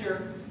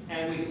temperature,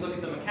 and we can look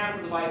at the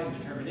mechanical device and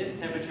determine its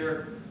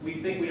temperature.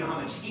 We think we know how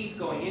much heat's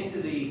going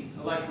into the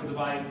electrical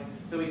device,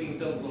 so we can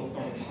build a little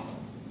thermal model.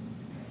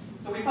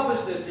 So we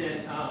published this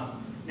in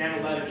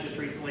Nano Letters just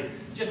recently,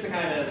 just to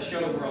kind of show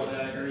the world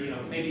that, or, you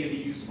know, maybe it'd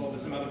be useful to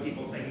some other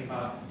people thinking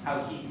about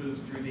how heat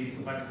moves through these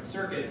electrical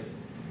circuits.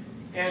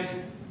 And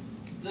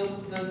the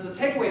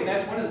takeaway,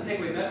 that's one of the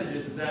takeaway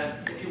messages, is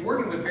that if you're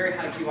working with very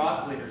high Q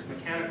oscillators,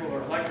 mechanical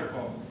or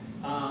electrical,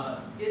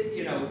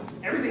 you know,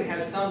 everything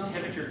has some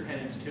temperature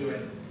dependence to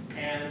it.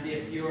 And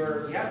if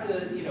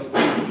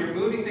if you're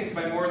moving things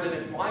by more than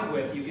its line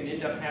width, you can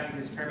end up having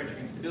these parametric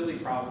instability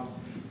problems.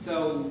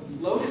 So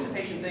low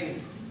dissipation things,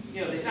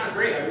 you know, they sound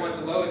great. I want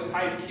the lowest,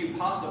 highest Q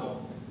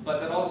possible, but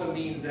that also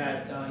means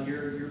that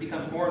you're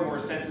becoming more and more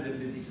sensitive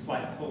to these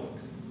slight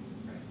pullings.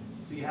 Right?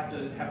 So you have to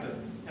think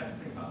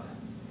about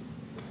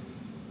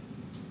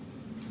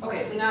that.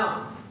 Okay, so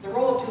now the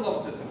role of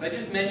two-level systems. I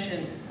just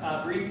mentioned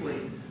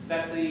briefly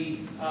that the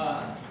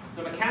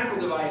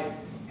mechanical device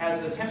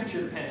has a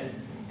temperature dependence,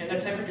 and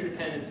that temperature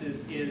dependence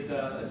is it's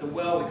a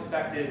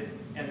well-expected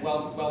and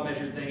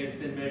well-measured thing. It's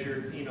been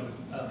measured. You know,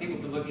 people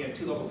have been looking at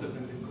two-level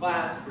systems in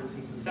glass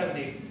since the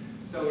 70s.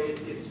 So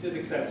it's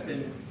physics that's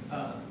been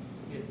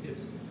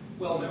it's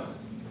well known.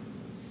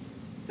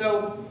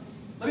 So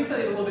let me tell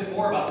you a little bit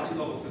more about the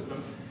two-level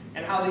system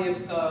and how they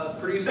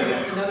produce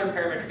another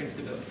parametric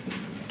instability.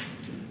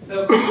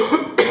 So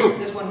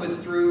this one was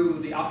through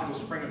the optical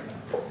spring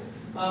effect.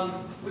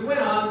 We went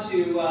on to,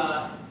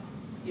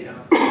 you know,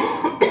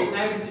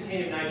 nitrogen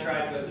titanium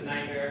nitride was a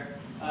nightmare.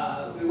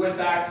 We went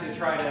back to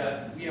try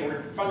to, you know,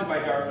 we're funded by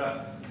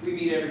DARPA. We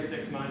meet every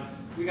 6 months.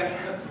 We got to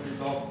have some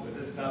results with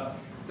this stuff.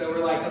 So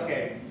we're like,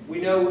 okay, we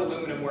know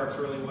aluminum works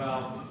really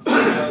well. We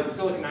know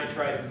silicon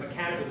nitride and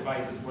mechanical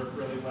devices work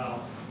really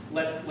well.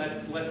 Let's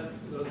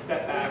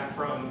step back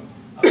from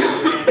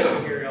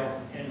advanced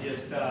material and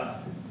just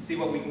see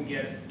what we can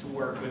get to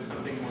work with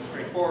something more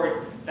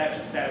straightforward. That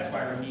should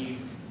satisfy our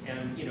needs.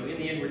 And, you know, in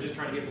the end, we're just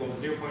trying to get below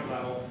the 0-point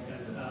level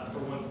for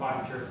one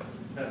quadrature.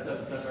 That's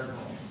our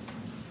goal.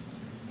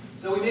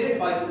 So we made a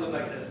device that looked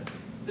like this.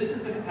 This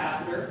is the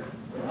capacitor.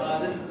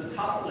 This is the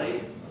top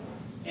plate.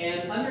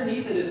 And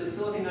underneath it is a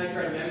silicon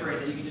nitride membrane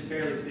that you can just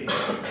barely see.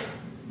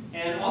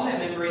 And on that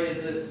membrane is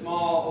a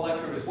small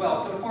electrode as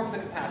well, so it forms a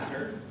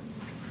capacitor.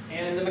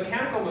 And the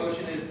mechanical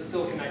motion is the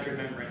silicon nitride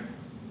membrane.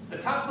 The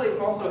top plate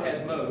also has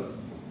modes.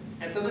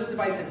 And so this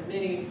device has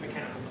many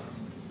mechanical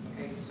modes.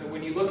 Okay? So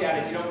when you look at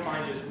it, you don't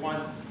find just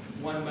one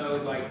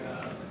mode like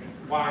a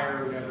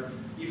wire or whatever.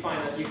 you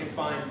find that you can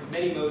find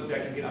many modes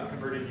that can get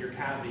upconverted in your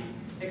cavity.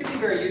 It can be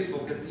very useful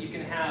because you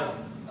can have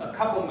a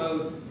couple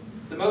modes.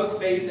 The mode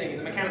spacing,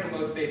 the mechanical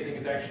mode spacing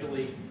is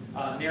actually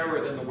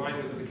narrower than the line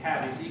width of the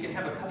cavity, so you can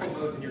have a couple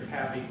modes in your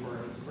cavity for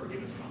a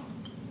given problem.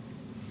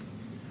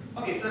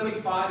 Okay, so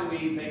then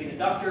we make an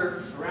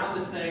inductor around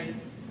this thing,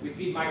 we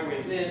feed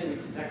microwaves in, we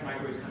detect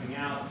microwaves coming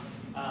out.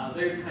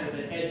 There's kind of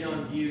an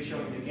edge-on view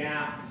showing the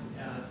gap.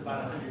 It's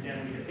about a 100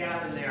 nanometer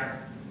gap in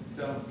there.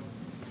 So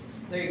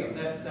there you go.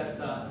 That's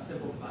a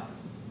simple device.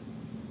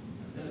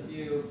 Another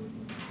view.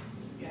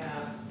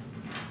 Gap.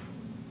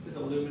 This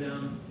is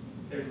aluminum.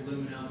 There's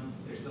aluminum.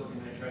 There's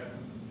silicon nitride.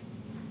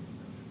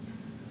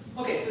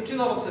 Okay, so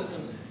two-level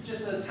systems.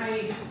 Just a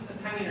tiny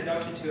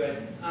introduction to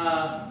it.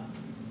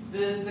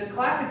 The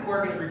classic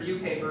work in a review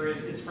paper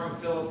is from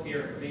Phillips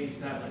here from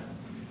 '87,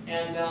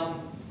 and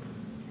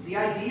the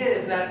idea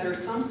is that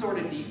there's some sort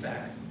of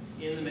defects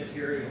in the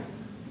material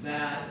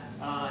that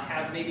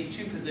have maybe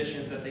two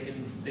positions that they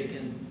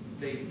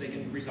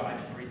can reside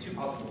in, right? Two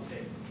possible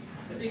states.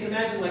 And so you can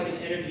imagine like an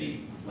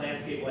energy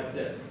landscape like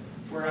this,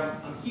 where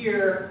I'm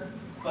here,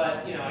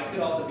 but I could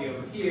also be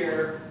over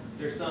here.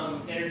 There's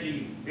some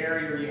energy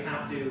barrier you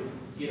have to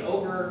get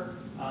over.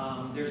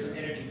 There's some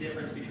energy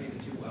difference between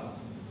the two wells.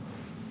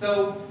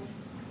 So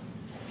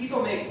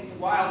people make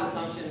wild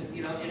assumptions,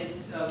 and it's,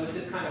 with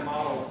this kind of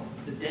model,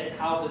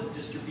 how the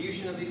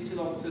distribution of these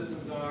two-level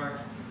systems are,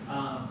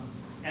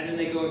 and then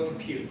they go and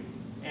compute.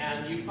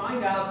 And you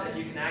find out that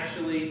you can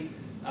actually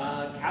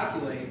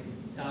calculate,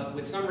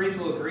 with some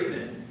reasonable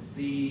agreement,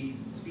 the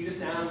speed of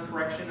sound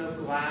correction of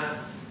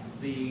glass,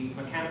 the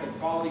mechanical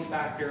quality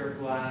factor of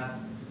glass.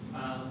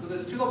 So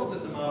this two-level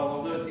system model,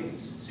 although it seems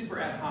super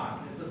ad hoc,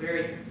 and it's a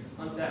very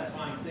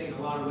unsatisfying thing in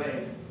a lot of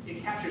ways,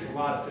 it captures a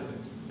lot of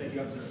physics that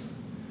you observe.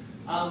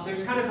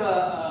 There's kind of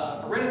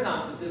a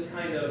renaissance of this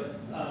kind of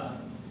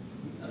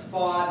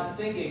thought and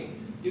thinking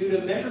due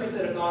to measurements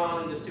that have gone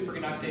on in the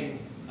superconducting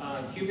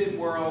qubit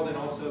world and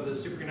also the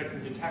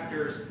superconducting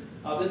detectors.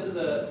 This is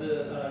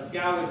the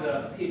guy was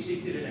a PhD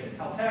student at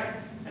Caltech,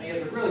 and he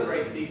has a really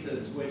great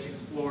thesis which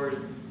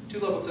explores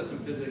two-level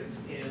system physics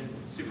in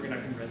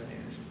superconducting resonators.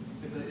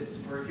 It's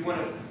for if you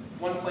want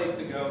one place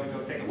to go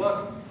take a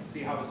look and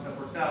see how this stuff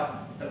works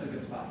out, that's a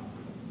good spot.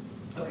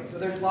 Okay, so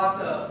there's lots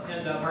of,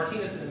 and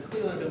Martinez and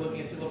Cleland have been looking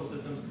at two-level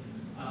systems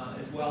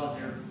as well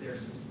in their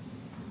systems.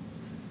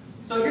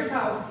 So here's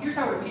how it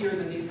appears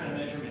in these kind of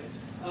measurements.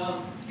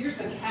 Here's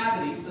the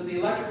cavity, so the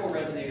electrical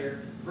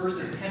resonator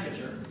versus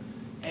temperature.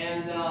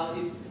 And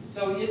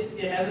so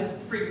it has a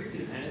frequency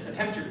dependence, a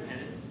temperature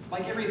dependence,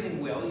 like everything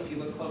will. If you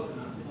look close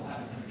enough, it will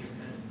have a temperature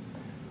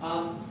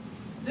dependence.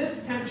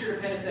 This temperature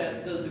dependence,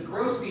 the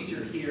gross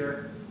feature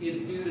here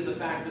is due to the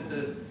fact that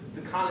the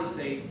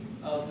condensate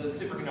of the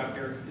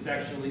superconductor is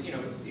actually, the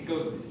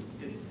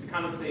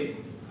condensate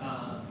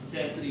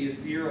density is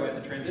 0 at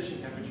the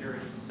transition temperature.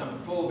 It's some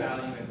full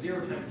value at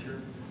 0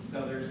 temperature.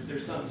 So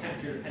there's some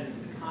temperature dependence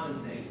in the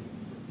condensate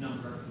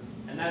number,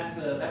 and that's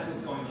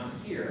what's going on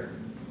here.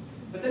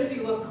 But then if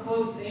you look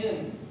close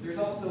in, there's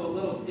also a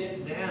little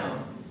dip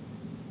down,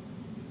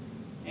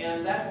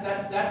 and that's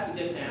the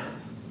dip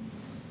down,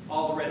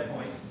 all the red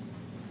points.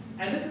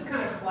 And this is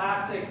kind of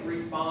classic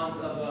response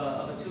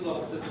of a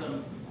two-level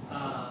system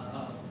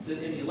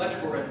in the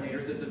electrical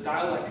resonators. It's a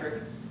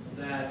dielectric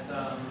that's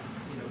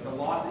it's a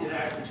lossy.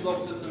 The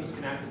two-level systems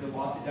can act as a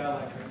lossy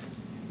dielectric.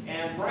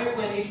 And right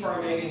when h bar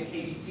omega and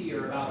kBt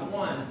are about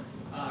 1,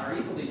 are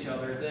equal to each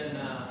other, then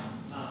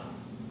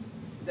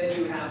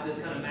you have this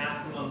kind of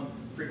maximum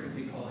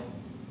frequency pulling.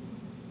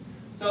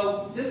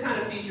 So this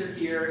kind of feature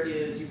here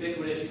is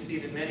ubiquitous. You see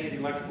it in many of the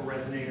electrical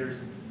resonators.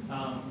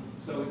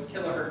 So it's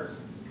kilohertz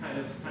kind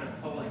of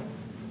pulling.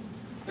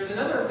 There's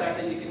another effect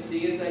that you can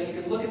see is that you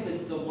can look at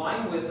the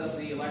line width of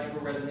the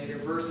electrical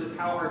resonator versus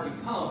how hard you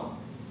pump,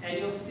 and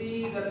you'll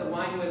see that the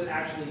line width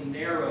actually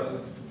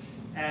narrows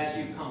as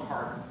you pump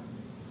harder.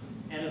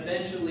 And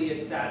eventually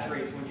it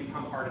saturates when you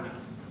pump hard enough.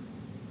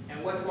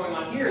 And what's going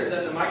on here is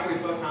that the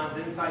microwave photons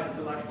inside this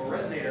electrical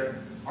resonator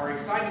are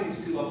exciting these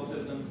two-level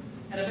systems,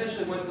 and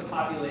eventually once the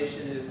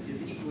population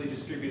is equally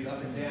distributed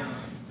up and down,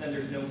 then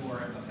there's no more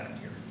effect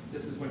here.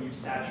 This is when you've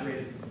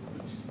saturated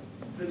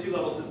the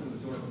two-level system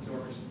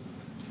absorbers.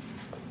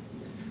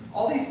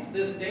 All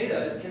this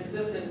data is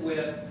consistent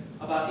with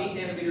about 8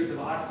 nanometers of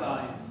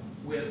oxide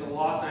with a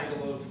loss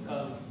angle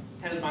of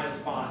 10 to the minus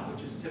 5,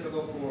 which is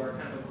typical for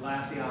kind of a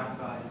glassy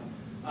oxide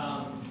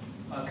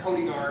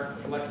coating our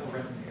electrical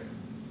resonator.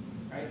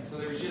 Right? So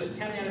there's just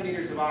 10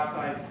 nanometers of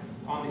oxide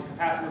on these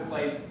capacitor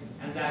plates,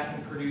 and that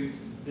can produce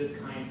these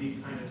kind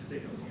of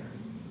signals here.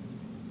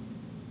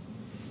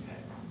 Okay.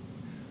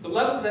 The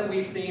levels that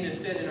we've seen and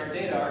fit in our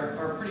data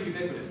are pretty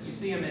ubiquitous. You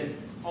see them in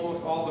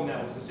almost all the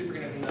metals, the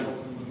superconducting metals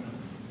and aluminum.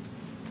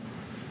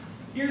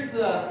 Here's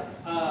the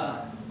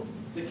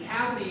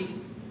cavity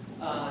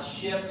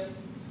shift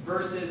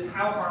versus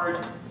how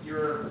hard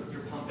you're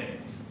pumping.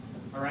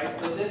 All right,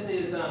 so this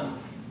is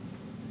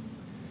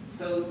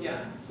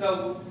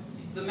so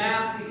the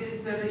math.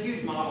 There's a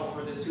huge model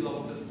for this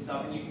two-level system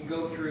stuff, and you can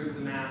go through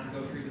the math and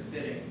go through the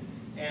fitting.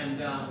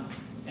 And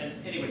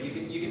and anyway,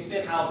 you can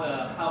fit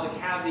how the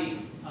cavity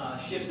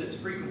shifts its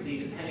frequency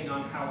depending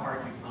on how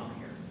hard you pump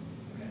here.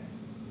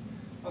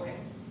 Okay.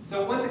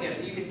 So once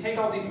again, you can take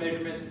all these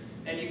measurements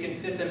and you can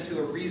fit them to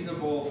a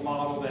reasonable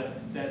model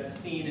that's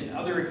seen in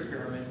other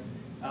experiments.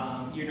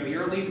 You know,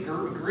 you're at least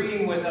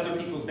agreeing with other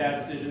people's bad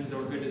decisions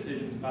or good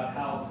decisions about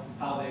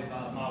how they've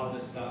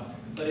modeled this stuff.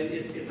 But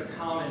it's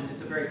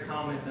a very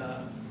common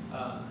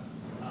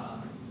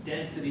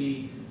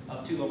density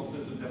of two-level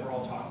systems that we're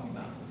all talking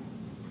about.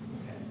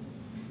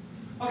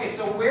 Okay,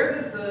 so where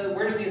does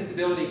the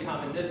instability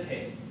come in this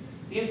case?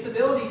 The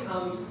instability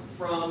comes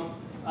from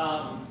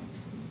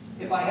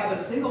if I have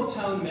a single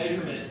tone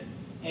measurement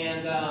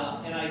and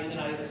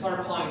I start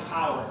applying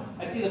power,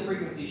 I see the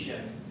frequency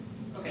shift.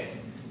 Okay,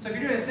 so if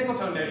you're doing a single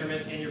tone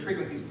measurement and your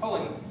frequency is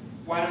pulling,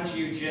 why don't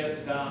you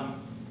just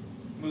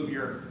move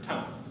your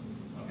tone?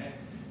 Okay,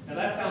 now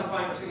that sounds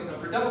fine for single tone.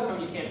 For double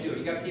tone, you can't do it.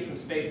 You got to keep them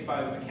spaced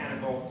by the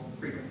mechanical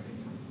frequency.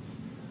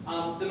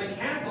 The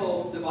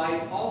mechanical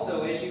device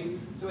also, as you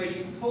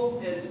pull,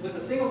 with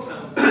a single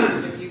tone,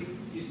 if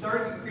you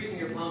start increasing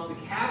your pump,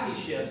 the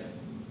cavity shifts,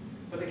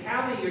 but the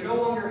cavity, you no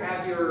longer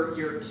have your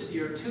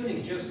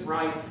tuning just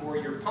right for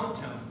your pump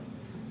tone.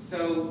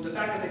 So the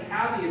fact that the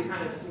cavity is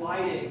kind of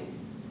sliding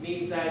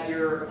means that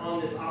you're on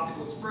this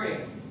optical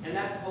spring, and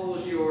that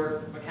pulls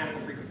your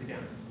mechanical frequency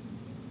down.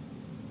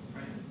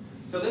 Right?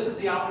 So this is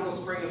the optical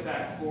spring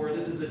effect for,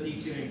 this is the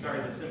detuning,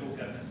 sorry the symbols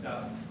got messed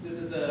up. This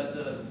is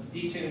the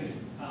detuned,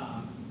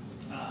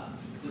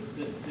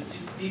 the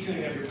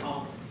detuning of your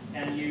pump,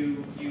 and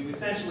you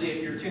essentially,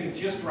 if you're tuned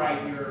just right,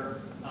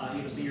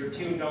 so you're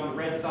tuned on the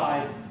red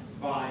side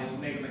by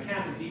omega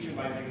mechanical, detuned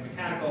by omega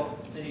mechanical,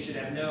 then you should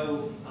have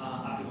no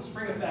optical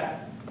spring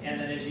effect, and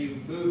then as you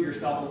move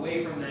yourself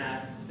away from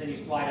that, then you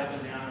slide up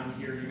and down on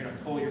here, you're going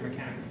to pull your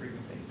mechanical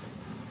frequency.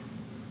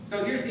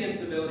 So here's the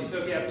instability. So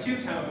if you have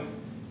two tones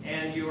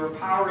and your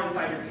power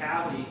inside your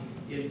cavity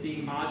is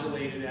being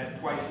modulated at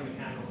twice the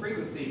mechanical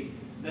frequency,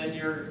 then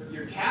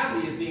your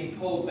cavity is being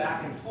pulled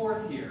back and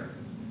forth here,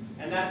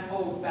 and that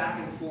pulls back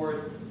and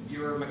forth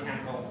your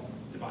mechanical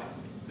device,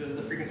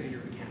 the frequency of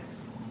your mechanics.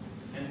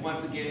 And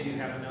once again, you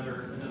have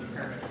another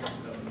parametric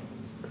instability.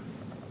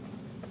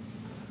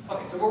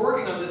 Okay, so we're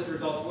working on this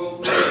result.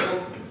 We'll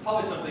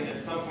publish something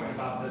at some point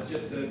about this,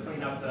 just to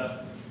clean up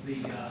the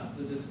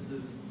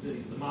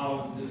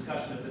model and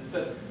discussion of this.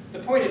 But the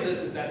point is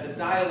this: is that the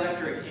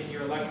dielectric in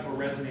your electrical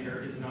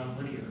resonator is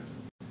nonlinear,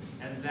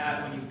 and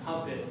that when you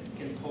pump it,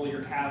 can pull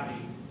your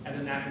cavity, and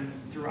then that can,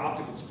 through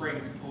optical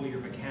springs, pull your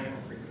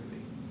mechanical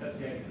frequency. That's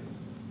the idea.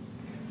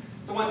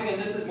 So once again,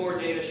 this is more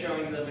data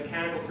showing the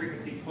mechanical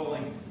frequency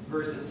pulling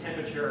versus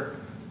temperature.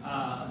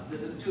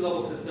 This is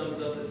two-level systems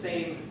of the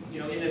same,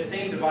 in the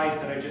same device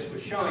that I just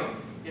was showing.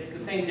 It's the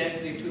same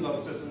density of two-level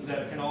systems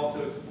that can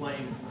also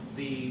explain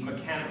the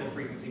mechanical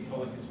frequency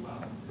pulling as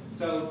well.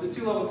 So the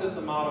two-level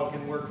system model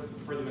can work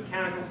for the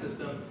mechanical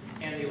system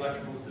and the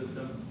electrical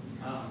system.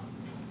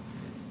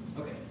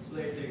 Okay, so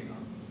there you go.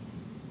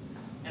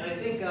 And I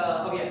think,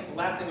 oh yeah, the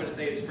last thing I'm going to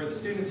say is for the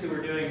students who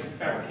are doing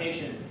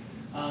fabrication,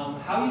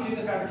 how you do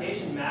the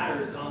fabrication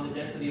matters on the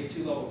density of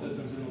two-level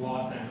systems in the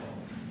loss angle.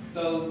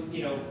 So,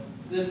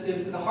 this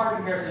is a hard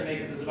comparison to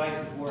make because the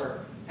devices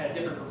had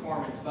different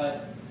performance,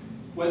 but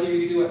whether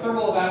you do a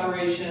thermal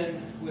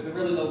evaporation with a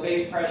really low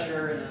base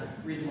pressure and a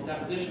reasonable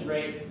deposition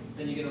rate,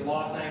 then you get a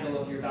loss angle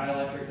of your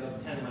dielectric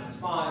of 10 to the minus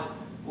 5,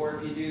 or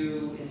if you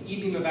do an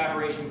E-beam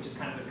evaporation, which is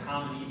kind of a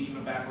common E-beam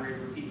evaporator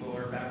where people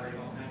are evaporating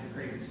all kinds of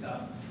crazy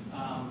stuff,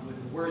 with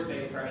a worse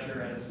base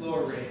pressure at a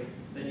slower rate,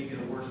 then you get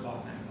a worse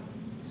loss angle.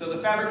 So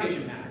the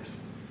fabrication matters.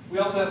 We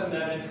also have some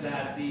evidence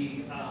that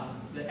the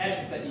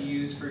etchants that you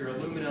use for your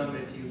aluminum,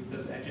 if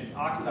those etchants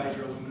oxidize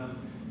your aluminum,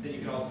 then you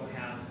could also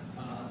have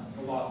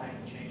the loss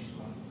angle change as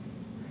well.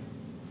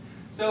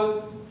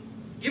 So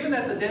given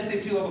that the density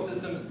of two-level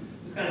systems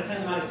is kind of 10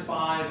 to the minus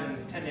 5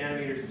 and 10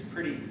 nanometers is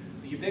pretty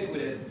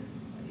ubiquitous,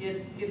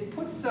 it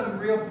puts some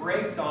real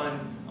brakes on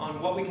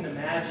what we can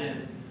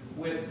imagine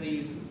with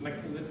these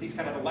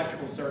kind of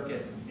electrical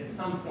circuits at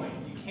some point.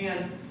 You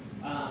can't,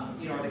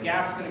 the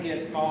gap's going to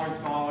get smaller and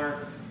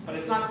smaller, but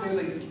it's not clear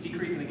that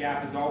decreasing the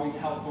gap is always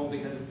helpful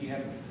because you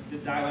have the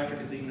dielectric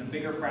is even a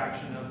bigger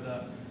fraction of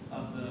the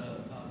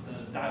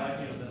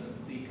dielectric,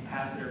 the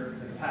capacitor,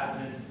 the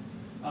capacitance.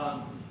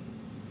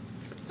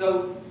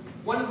 So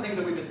one of the things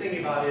that we've been thinking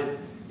about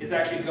is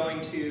actually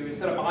going to,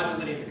 instead of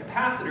modulating the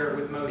capacitor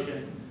with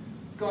motion,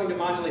 going to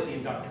modulate the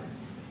inductor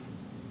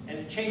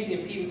and change the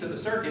impedance of the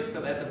circuit so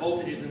that the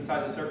voltages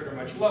inside the circuit are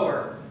much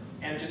lower,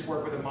 and just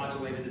work with a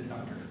modulated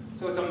inductor.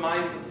 So it's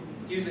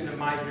using the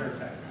Meissner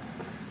effect.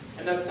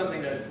 And that's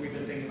something that we've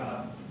been thinking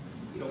about.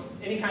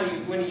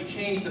 When you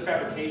change the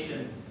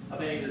fabrication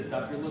of any of this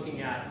stuff, you're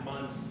looking at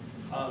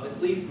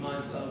at least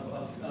months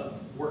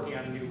of working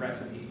on a new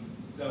recipe.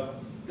 So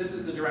this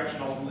is the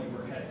direction ultimately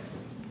we're headed.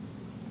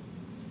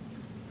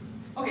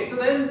 Okay, so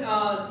then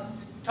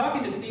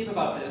talking to Steve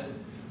about this,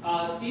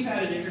 Steve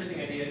had an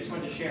interesting idea. I just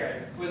wanted to share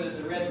it. With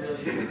the red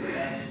really is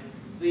bad.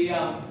 The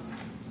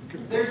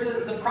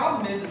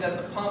problem is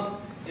that the pump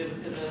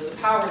the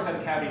power inside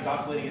the cavity is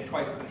oscillating at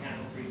twice the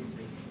mechanical frequency.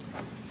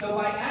 So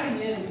by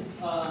adding in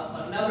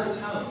another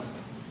tone,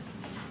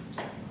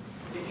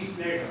 if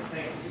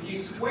you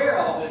square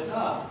all this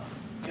up,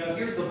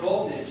 here's the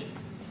voltage.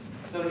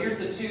 So here's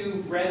the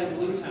two red and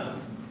blue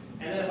tones.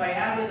 And then if I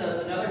add in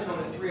another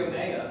tone at 3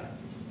 omega,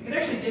 I can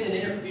actually get an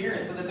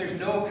interference so that there's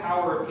no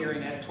power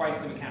appearing at twice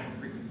the mechanical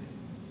frequency.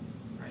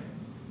 Right?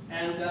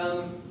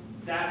 And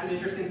that's an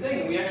interesting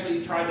thing. And we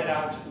actually tried that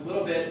out just a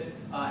little bit,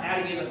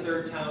 adding in a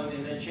third tone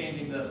and then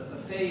changing the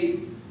phase,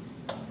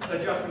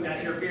 adjusting that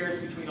interference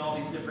between all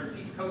these different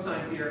peak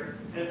cosines here.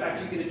 And in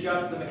fact, you can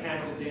adjust the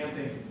mechanical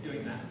damping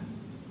doing that.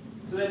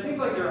 So that seems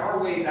like there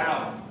are ways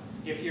out.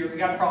 If you've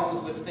got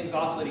problems with things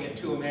oscillating at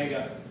 2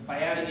 omega, by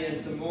adding in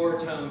some more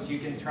tones, you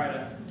can try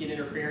to get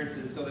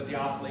interferences so that the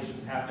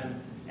oscillations happen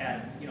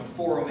at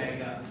 4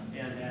 omega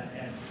and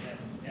at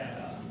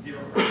 0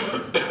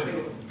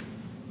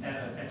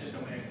 at just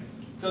omega.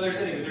 So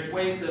there's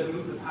ways to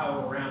move the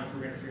power around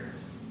through interference.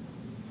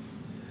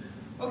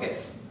 Okay,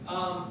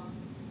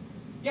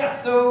 yeah.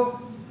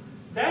 So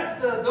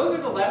those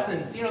are the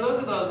lessons. Those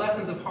are the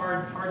lessons of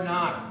hard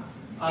knocks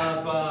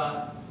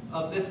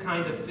of this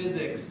kind of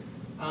physics.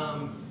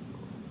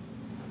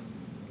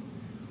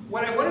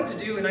 What I wanted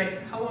to do, and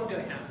how long do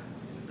I have?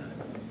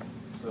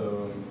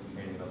 So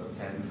maybe another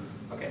 10.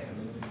 Okay. 10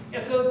 minutes. Yeah.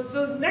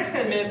 So next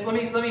 10 minutes, let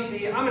me tell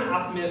you, I'm an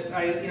optimist.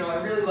 I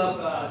really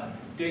love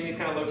doing these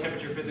kind of low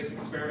temperature physics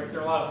experiments.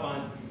 They're a lot of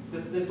fun.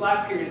 This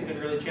last period has been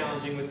really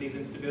challenging with these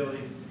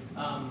instabilities.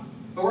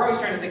 But we're always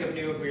trying to think of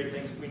new and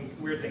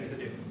weird things to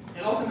do.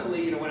 And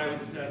ultimately, when I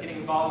was getting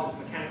involved in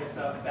this mechanical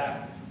stuff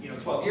back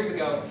 12 years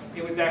ago,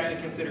 it was actually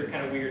considered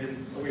kind of weird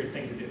and a weird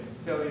thing to do.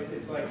 So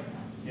it's like,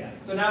 yeah.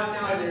 So now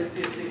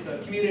it's a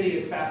community.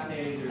 It's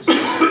fascinating. There's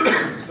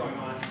experiments going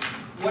on.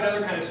 What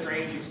other kind of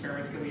strange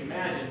experiments can we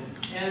imagine?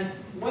 And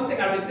one thing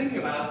I've been thinking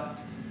about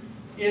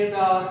is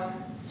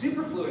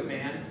superfluid,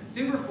 man.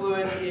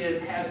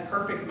 Superfluid has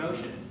perfect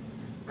motion,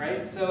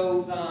 right?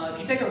 So if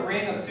you take a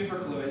ring of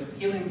superfluid,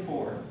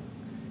 helium-4,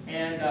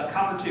 and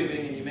copper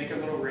tubing, and you make a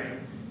little ring,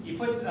 you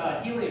put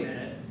helium in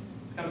it,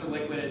 becomes a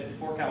liquid at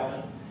 4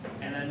 Kelvin,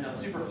 and then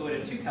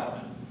superfluid at 2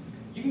 Kelvin.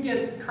 You can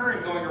get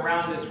current going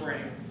around this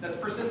ring that's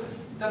persistent.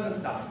 It doesn't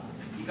stop.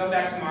 You come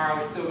back tomorrow,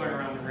 it's still going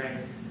around the ring.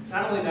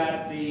 Not only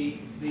that,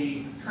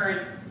 the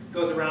current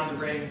goes around the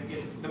ring,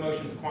 the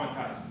motion's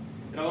quantized.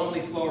 It'll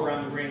only flow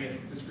around the ring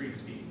at discrete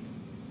speeds.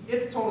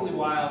 It's totally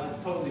wild, it's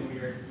totally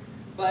weird.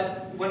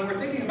 But when we're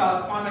thinking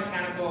about quantum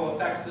mechanical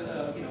effects,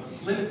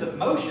 limits of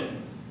motion,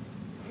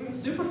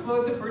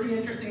 superfluid's a pretty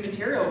interesting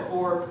material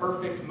for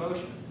perfect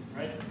motion,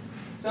 right?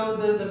 So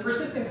the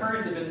persistent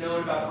currents have been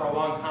known about for a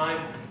long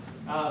time.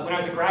 When I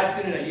was a grad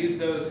student, I used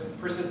those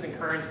persistent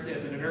currents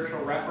as an inertial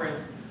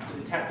reference to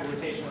detect the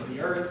rotation of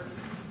the Earth.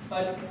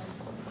 But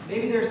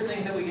maybe there's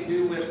things that we can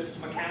do with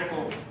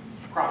mechanical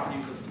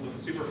properties of fluid,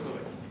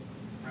 superfluid.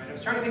 Right? I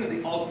was trying to think of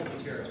the ultimate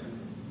material.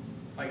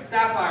 Like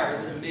sapphire is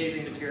an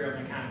amazing material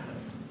mechanically.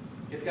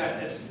 It's got,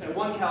 at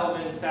 1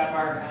 Kelvin,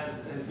 sapphire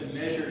has been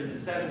measured in the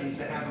 70s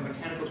to have a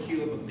mechanical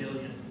Q of 1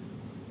 billion,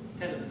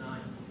 10 to the 9.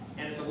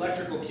 And its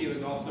electrical Q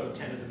is also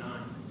 10 to the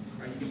 9.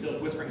 Right? You can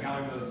build whispering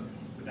Galley modes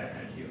with that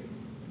kind of Q.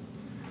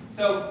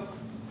 So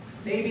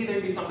maybe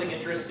there'd be something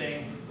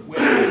interesting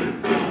with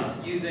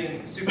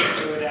using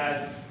superfluid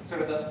as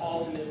sort of the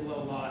ultimate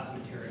low loss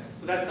material.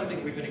 So that's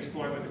something we've been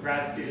exploring with the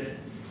grad student.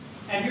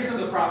 And here's some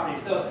of the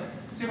properties. So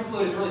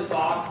superfluid is really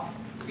soft.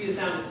 The speed of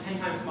sound is 10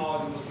 times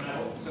smaller than most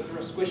metals, so it's a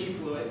real squishy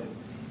fluid.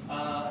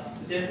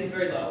 The density is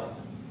very low.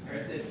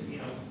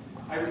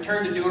 I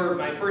returned a Dewar,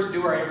 my first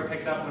Dewar I ever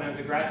picked up when I was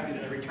a grad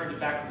student. I returned it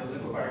back to the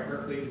liquefier at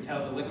Berkeley to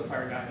tell the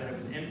liquefier guy that it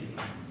was empty,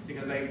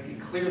 because it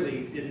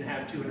clearly didn't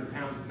have 200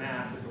 pounds of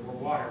mass if it were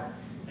water.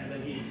 And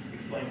then he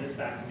explained this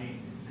fact to me,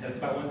 that it's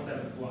about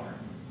 1/7 water.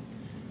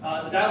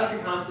 The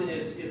dielectric constant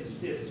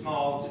is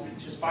small,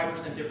 it's just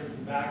 5% difference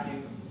in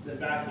vacuum.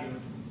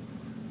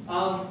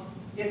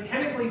 It's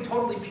chemically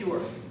totally pure.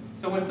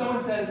 So when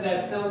someone says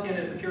that silicon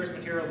is the purest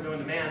material known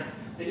to man,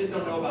 they just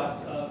don't know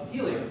about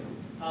helium.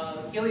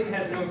 Helium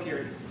has no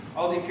impurities.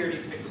 All the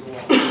impurities stick to the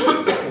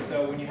wall. And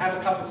so when you have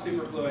a cup of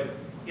superfluid,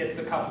 it's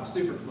a cup of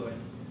superfluid.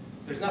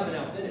 There's nothing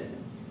else in it.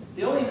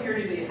 The only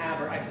impurities that you have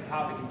are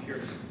isotopic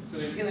impurities. So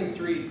there's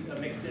helium-3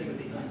 mixed in with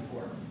the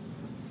helium-4.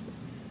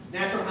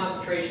 Natural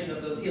concentration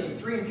of those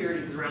helium-3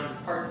 impurities is around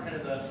part 10 to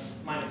the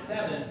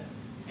 -7.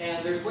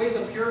 And there's ways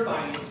of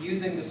purifying it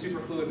using the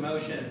superfluid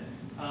motion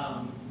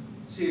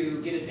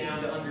to get it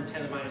down to under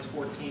 10 to the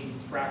 -14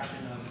 fraction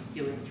of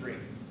helium-3.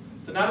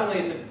 So not only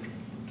is it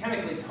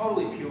chemically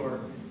totally pure,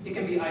 it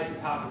can be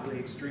isotopically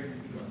extremely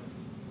pure.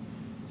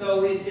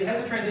 So it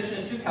has a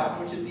transition at 2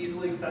 Kelvin, which is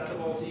easily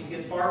accessible, so you can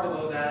get far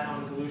below that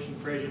on the dilution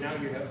equation. Now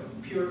you have a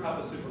pure cup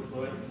of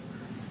superfluid.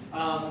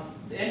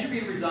 The entropy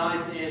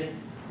resides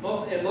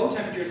at low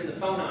temperatures in the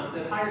phonons.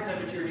 At higher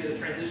temperature near the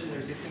transition,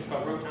 there's these things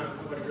called protons,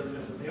 nobody really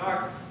knows what they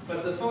are.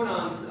 But the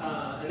phonons,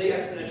 and they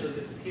exponentially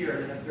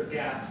disappear, they're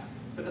gapped.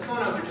 But the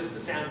phonons are just the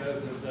sound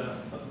modes of the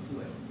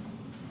fluid.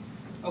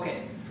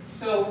 Okay,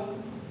 so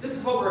this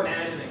is what we're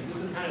imagining.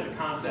 This is kind of the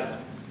concept.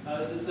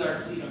 This is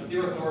our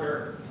 0th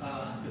order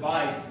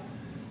device.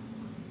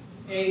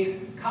 a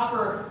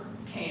copper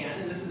can,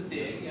 and this is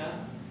big, yeah,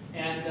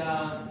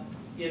 and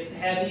it's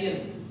heavy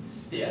and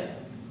stiff,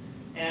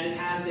 and it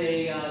has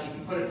a, you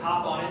can put a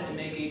top on it and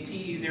make a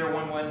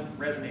TE011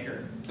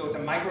 resonator. So it's a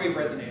microwave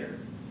resonator,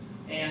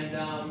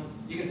 and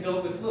you can fill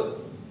it with fluid.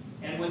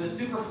 And when the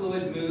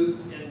superfluid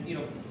moves and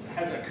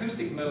has an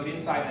acoustic mode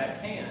inside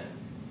that can,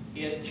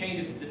 it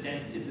changes the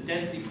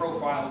density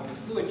profile of the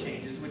fluid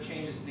changes, which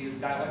changes the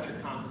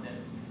dielectric constant,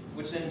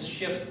 which then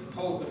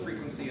pulls the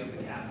frequency of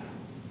the cavity.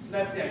 So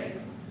that's the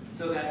idea.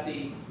 So that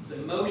the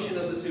motion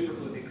of the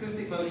superfluid, the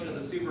acoustic motion of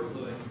the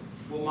superfluid,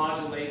 will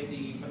modulate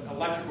the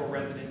electrical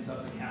resonance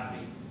of the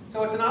cavity.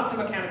 So it's an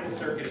optomechanical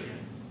circuit again,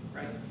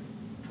 right?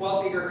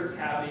 12 gigahertz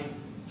cavity,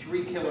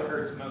 3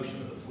 kilohertz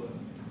motion of the fluid.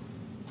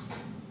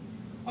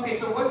 Okay,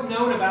 so what's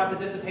known about the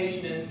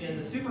dissipation in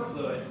the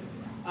superfluid?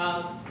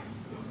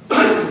 So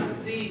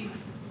the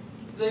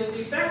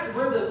effect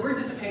where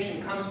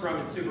dissipation comes from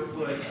in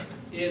superfluid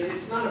is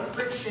it's not a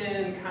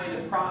friction kind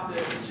of process.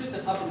 It's just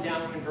an up and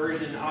down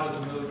conversion out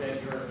of the mode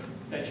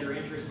that you're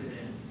interested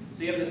in.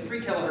 So you have this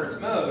 3 kilohertz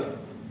mode,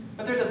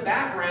 but there's a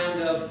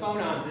background of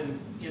phonons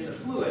in the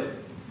fluid,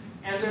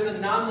 and there's a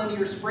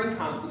nonlinear spring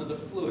constant of the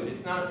fluid.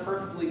 It's not a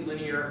perfectly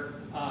linear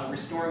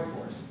restoring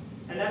force.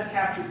 And that's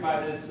captured by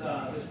this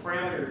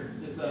parameter,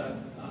 this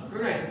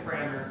Grunheisen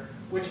parameter,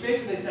 which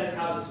basically says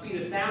how the speed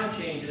of sound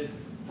changes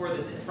for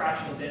the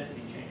fractional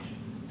density change.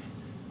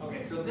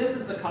 Okay, so this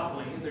is the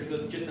coupling. There's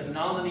just a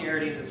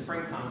nonlinearity in the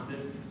spring constant,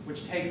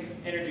 which takes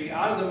energy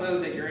out of the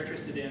mode that you're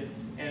interested in,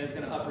 and it's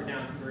going to up or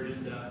down convert it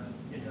into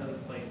other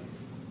places.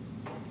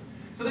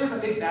 So there's a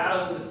big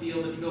battle in the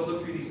field, if you go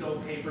look through these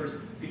old papers,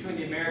 between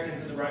the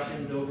Americans and the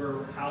Russians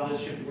over how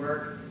this should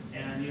work,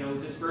 and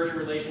dispersion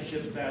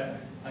relationships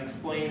that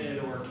explain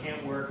it or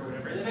can't work or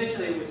whatever. And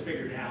eventually it was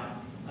figured out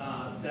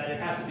that it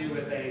has to do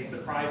with a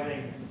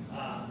surprising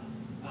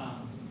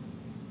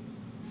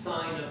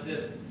sign of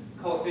this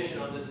coefficient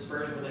on the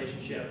dispersion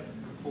relationship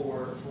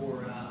for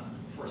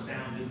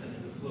sound in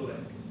the fluid.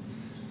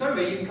 So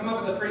anyway, you can come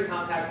up with a pretty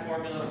compact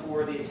formula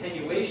for the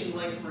attenuation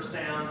length for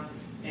sound,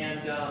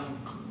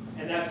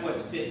 and that's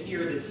what's fit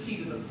here, this T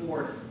to the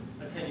 4th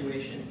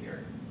attenuation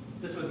here.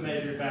 This was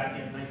measured back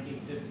in the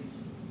 1950s.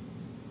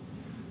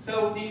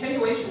 So the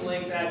attenuation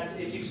length,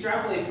 if you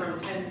extrapolate from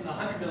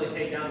 100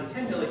 millik down to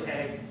 10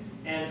 millik,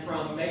 and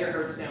from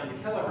megahertz down to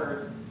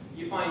kilohertz,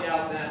 you find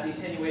out that the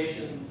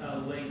attenuation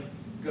length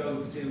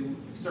goes to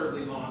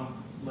absurdly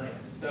long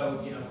lengths.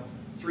 So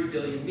 3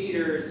 billion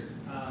meters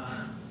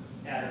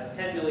at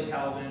 10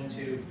 millikelvin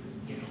to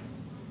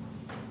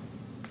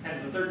 10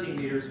 to the 13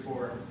 meters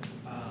for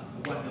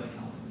 1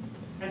 millikelvin.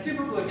 And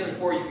superfluid helium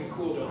 4 you can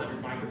cool to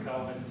 100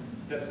 microkelvin.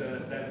 That's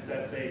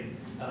a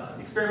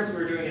experiments we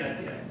were doing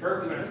at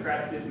Berkeley when I was a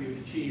grad student. We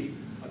would achieve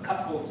a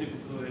cupful of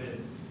superfluid at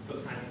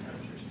those kinds of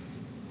temperatures.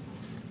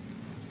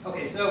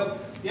 Okay, so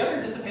the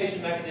other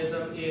dissipation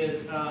mechanism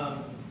is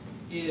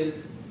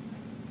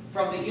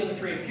from the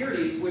helium-3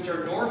 impurities, which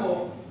are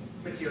normal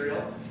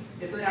material.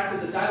 It acts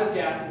as a dilute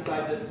gas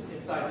inside this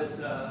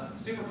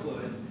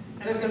superfluid,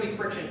 and there's going to be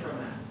friction from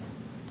that.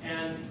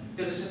 And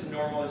because it's just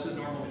normal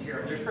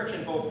material. There's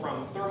friction both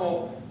from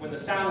thermal, when the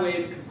sound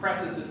wave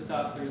compresses this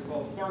stuff, there's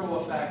both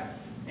thermal effects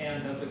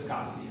and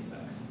viscosity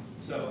effects.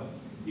 So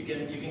you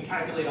can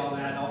calculate all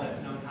that, all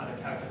that's known how to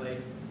calculate.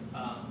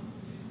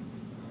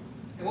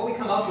 And what we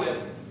come up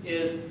with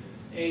is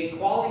a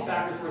quality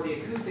factor for the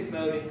acoustic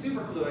mode in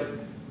superfluid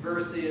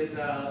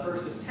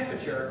versus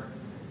temperature,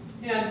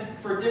 and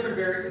for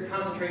different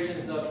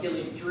concentrations of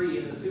helium-3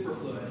 in the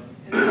superfluid.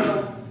 And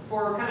so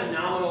for kind of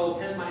nominal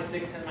 10 to the minus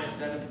 6, 10 to the minus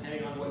 7,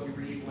 depending on what you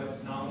read,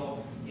 what's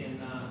nominal in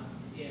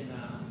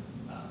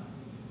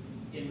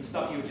the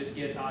stuff you would just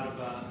get out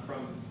of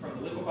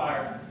from the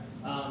liquefier,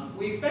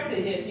 we expect to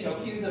hit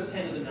Qs of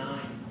 10 to the 9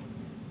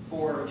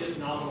 for just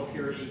nominal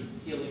purity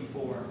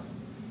helium-4.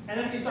 And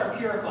then if you start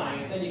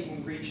purifying it, then you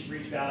can reach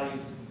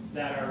values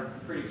that are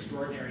pretty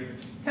extraordinary.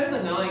 10 to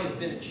the 9 has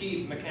been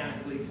achieved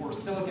mechanically for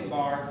silicon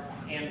bar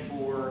and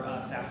for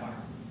sapphire.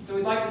 So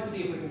we'd like to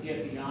see if we can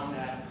get beyond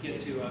that,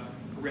 get to a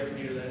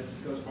resonator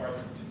that goes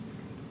farther.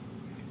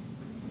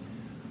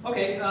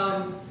 Okay,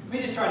 I'll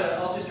just try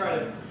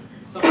to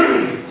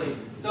summarize briefly.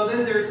 So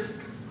then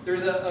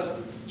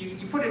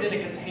you put it in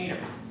a container.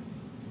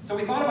 So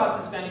we thought about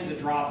suspending a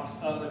drop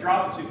of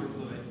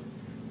superfluid,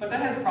 but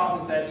that has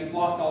problems that you've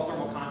lost all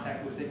thermal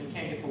contact with it, and you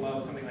can't get below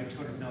something like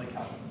 200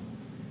 millikelvin.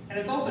 And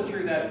it's also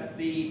true that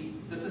the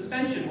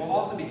suspension will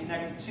also be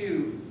connected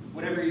to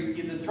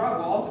the drug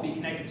will also be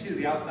connected to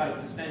the outside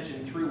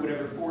suspension through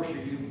whatever force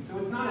you're using. So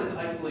it's not as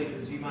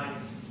isolated as you might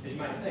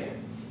think.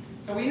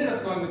 So we ended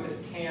up going with this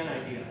can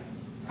idea.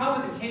 The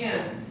problem with the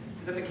can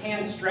is that the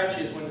can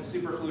stretches when the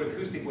superfluid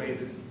acoustic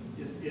wave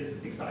is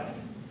excited.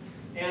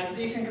 And so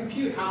you can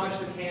compute how much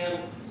the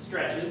can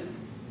stretches,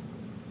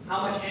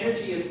 how much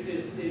energy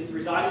is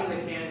residing in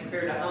the can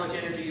compared to how much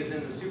energy is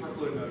in the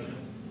superfluid motion.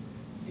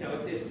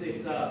 It's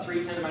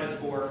 3 10 to the minus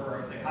 4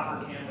 for the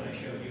copper can that I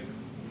showed you.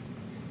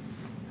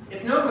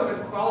 It's known what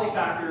the quality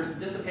factor's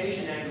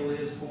dissipation angle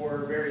is for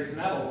various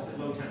metals at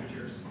low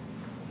temperatures.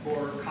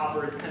 For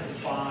copper, it's 10 to the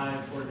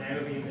 5. For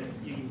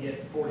niobium, you can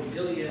get 40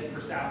 billion.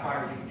 For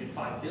sapphire, you can get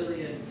 5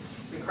 billion.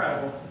 It's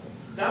incredible.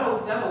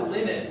 That'll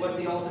limit what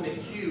the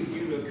ultimate Q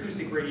due to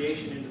acoustic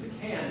radiation into the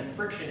can and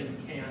friction in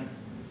the can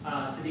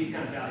to these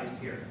kind of values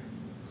here.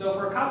 So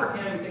for a copper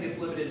can, we think it's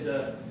limited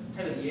to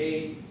 10 to the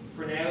 8.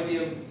 For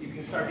niobium, you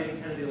can start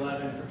getting 10 to the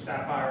 11. For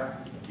sapphire,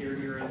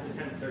 you're in the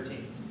 10 to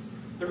 13.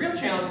 The real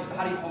challenge is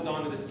how do you hold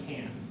on to this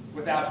can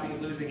without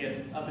losing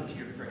it up into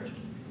your fridge.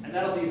 And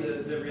that'll be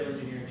the real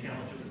engineering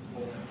challenge of this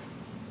whole thing.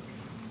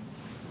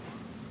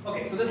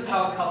 Okay, so this is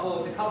how it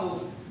couples. It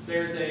couples,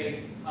 there's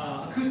a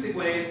acoustic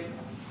wave,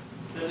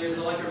 then there's an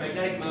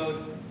electromagnetic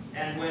mode,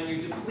 and when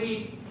you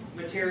deplete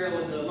material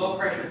in the low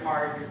pressure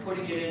part, you're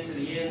putting it into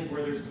the ends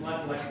where there's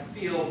less electric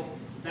field.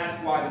 That's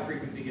why the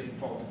frequency gets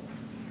pulled.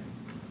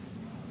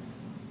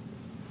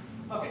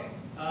 Okay.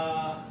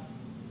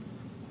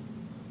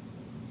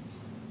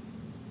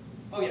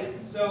 Oh yeah,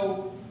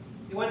 so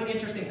one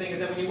interesting thing is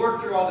that when you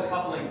work through all the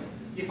couplings,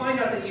 you find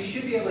out that you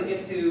should be able to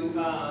get to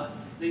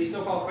the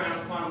so-called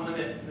quantum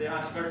limit, the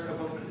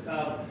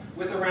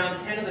with around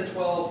 10 to the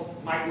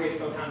 12 microwave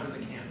photons in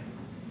the can.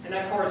 And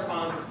that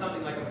corresponds to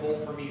something like a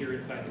volt per meter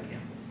inside the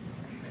can.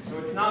 So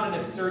it's not an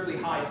absurdly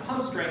high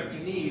pump strength you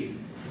need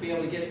to be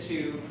able to get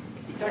to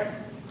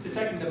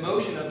detecting the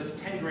motion of this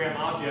 10-gram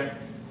object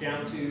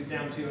down to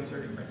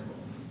uncertainty principle.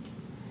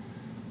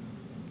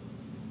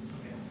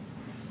 Okay.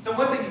 So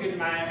one thing you could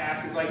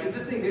ask is like, is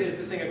this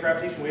thing a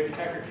gravitational wave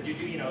detector? Could you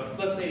do,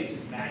 let's say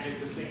just magic,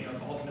 this thing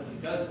ultimately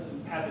does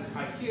have this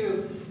high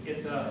Q.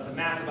 It's a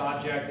massive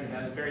object. It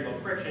has very low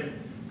friction.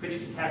 Could you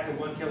detect a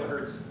 1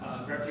 kilohertz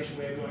gravitational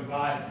wave going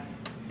by?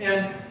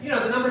 And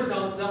the numbers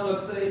don't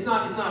look. So it's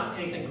not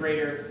anything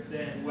greater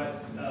than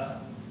what's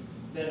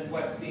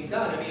being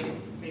done. I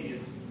mean, maybe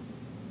it's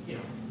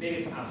maybe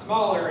it's somehow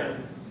smaller.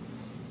 And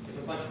if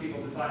a bunch of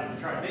people decided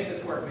to try to make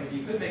this work, maybe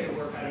you could make it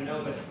work. I don't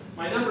know. But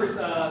my numbers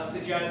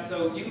suggest.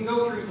 So you can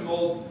go through some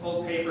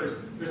old papers.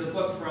 There's a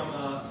book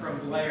from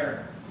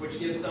Blair which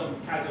gives some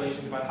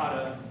calculations about how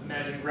to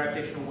imagine a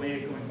gravitational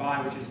wave going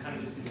by, which is kind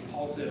of just an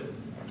impulsive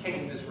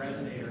kicking this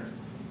resonator.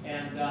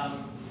 And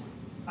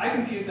I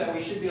compute that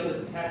we should be able to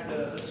detect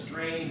a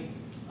strain.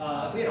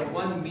 If we had a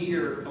 1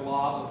 meter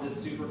blob of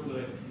this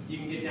superfluid, you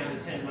can get down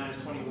to 10 minus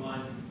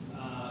 21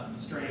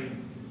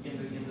 strain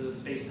into the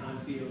space-time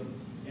field.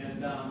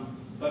 And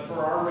but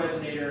for our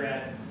resonator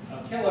at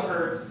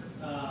kilohertz,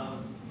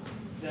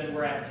 then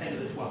we're at 10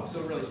 to the 12. So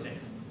it really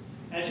stinks.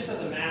 And it's just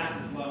that the mass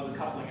is low, the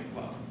coupling is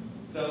low.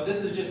 So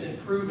this is just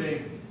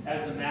improving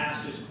as the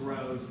mass just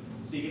grows,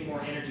 so you get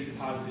more energy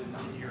deposited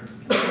in your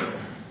computer.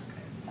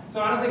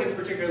 So I don't think it's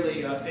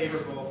particularly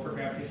favorable for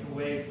gravitational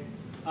waves.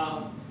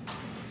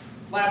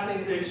 Last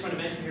thing that I just want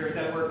to mention here is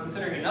that we're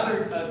considering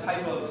another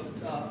type of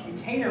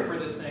container for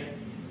this thing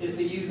is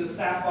to use a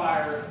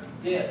sapphire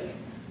disc.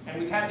 And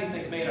we've had these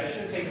things made. I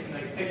should have taken some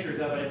nice pictures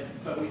of it,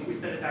 but we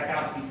sent it back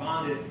out to be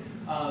bonded.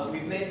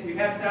 We've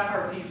had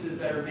sapphire pieces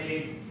that are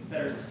made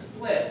that are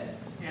split,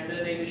 and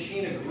then they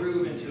machine a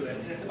groove into it.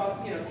 And it's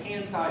about it's a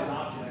hand-sized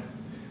object.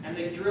 And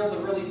they drilled a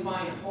really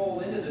fine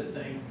hole into this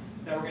thing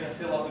that we're going to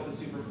fill up with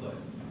the superfluid.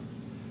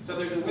 So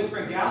there's a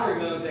whispering gallery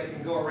mode that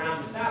can go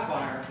around the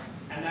sapphire,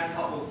 and that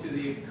couples to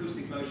the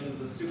acoustic motion of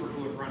the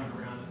superfluid running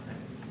around the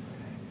thing.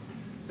 Okay.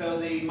 So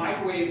the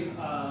microwave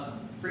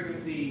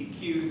frequency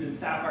Qs in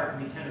sapphire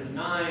can be 10 to the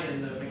 9,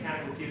 and the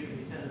mechanical Qs can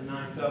be 10 to the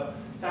 9. So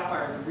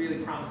sapphire is a really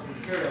promising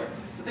material.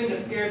 The thing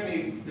that scares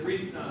me, the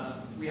reason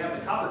we have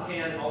the copper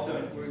can,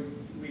 also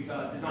we've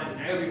designed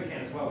a niobium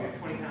can as well. We have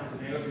 20 pounds of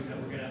niobium that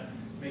we're going to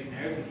make a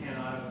niobium can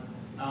out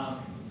of.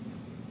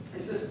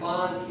 Is this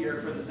bond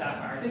here for the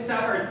sapphire. I think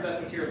sapphire is the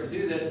best material to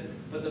do this,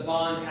 but the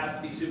bond has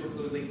to be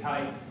superfluidly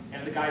tight,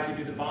 and the guys who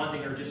do the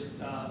bonding are just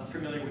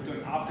familiar with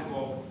doing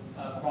optical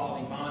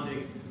quality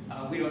bonding.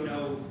 We don't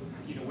know,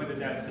 whether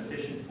that's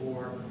sufficient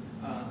for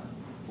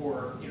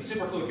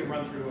superfluid can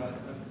run through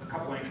a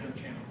couple angstrom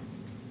channel.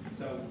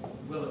 So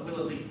will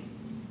it leak?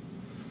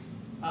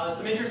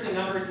 Some interesting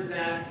numbers is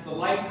that the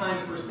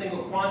lifetime for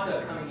single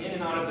quanta coming in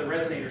and out of the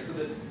resonator. So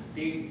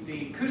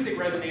the acoustic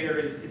resonator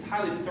is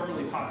highly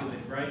thermally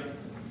populated, right?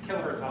 It's a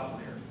kilohertz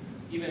oscillator.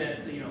 Even at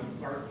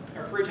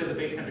our fridge has a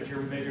base temperature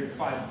we measured at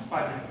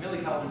 5.5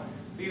 millikelvin.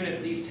 So even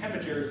at these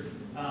temperatures,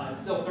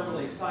 it's still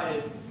thermally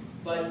excited.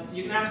 But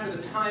you can ask for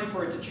the time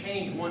for it to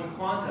change 1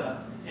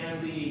 quanta, and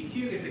if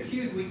the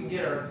Qs we can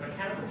get, our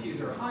mechanical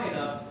Qs are high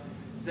enough,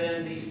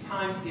 then these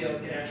time scales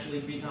can actually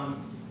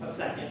become a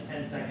second,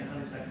 10 second,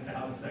 100 second,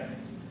 1,000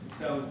 seconds.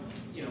 So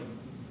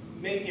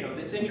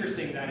it's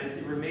interesting that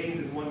it remains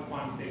in 1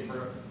 quantum state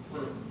for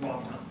a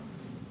long time.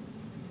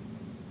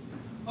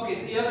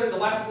 Okay,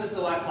 this is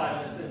the last slide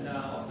on this, and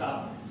I'll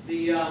stop.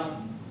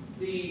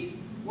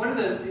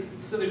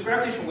 So there's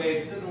gravitational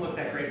waves. It doesn't look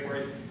that great for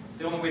it.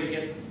 The only way to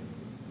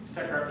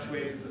detect gravitational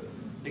waves is a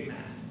big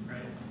mass,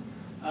 right?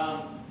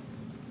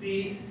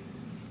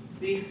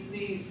 The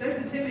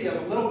sensitivity of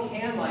a little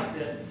can like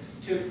this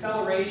to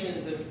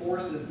accelerations and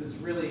forces is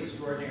really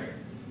extraordinary.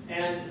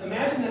 And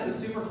imagine that the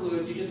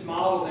superfluid you just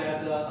modeled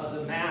as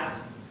a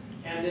mass,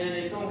 and then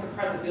its own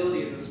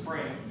compressibility is a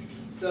spring.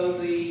 So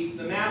the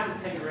mass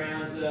is 10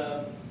 grams.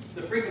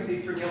 The frequency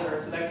is 3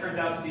 kilohertz, so that turns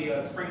out to be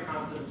a spring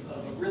constant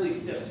of a really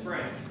stiff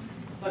spring.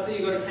 Let's say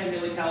you go to 10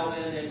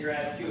 millikelvin and you're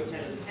at Q of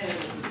 10 to the 10. This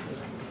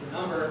is the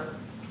number.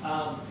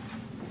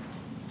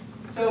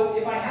 So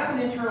if I have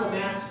an internal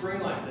mass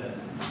spring like this,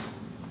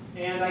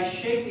 and I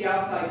shake the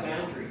outside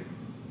boundary,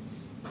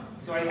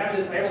 so I have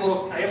a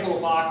little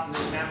box and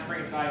there's a mass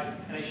spring inside,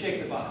 and I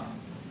shake the box.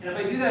 And if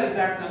I do that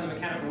exactly on the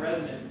mechanical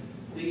resonance,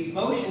 the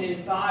motion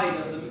inside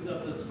of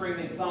the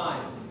spring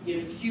inside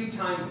is Q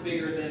times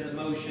bigger than the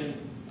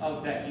motion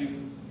of that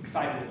you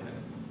excited it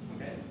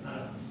with. Okay, not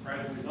a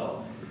surprising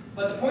result.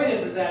 But the point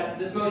is that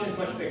this motion is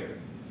much bigger.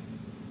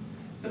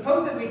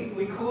 Suppose that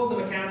we cooled the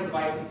mechanical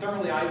device and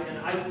thermally and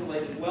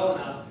isolated well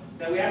enough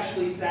that we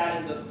actually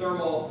sat in the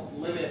thermal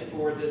limit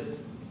for this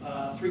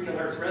 3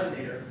 kilohertz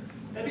resonator.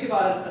 That'd be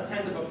about a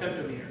tenth of a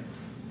femtometer.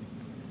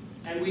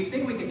 And we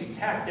think we can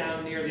detect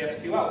down near the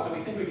SQL, so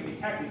we think we can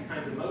detect these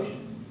kinds of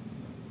motions.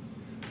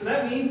 So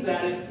that means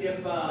that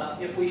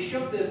if we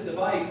shook this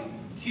device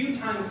Q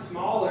times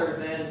smaller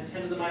than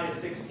 10 to the minus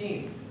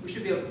 16, we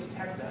should be able to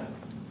detect that.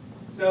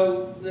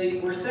 So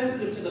we're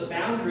sensitive to the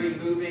boundary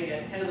moving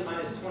at 10 to the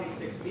minus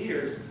 26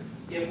 meters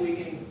if we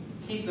can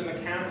keep the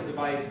mechanical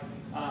device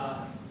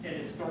in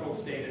its thermal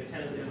state at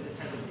 10 to the 10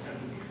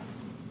 meter.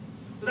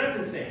 So that's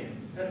insane.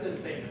 That's an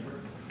insane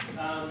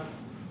number.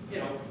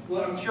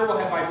 Well, I'm sure we'll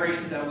have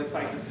vibrations that will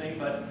excite this thing,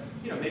 but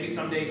maybe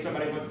someday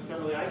somebody wants to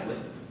thermally isolate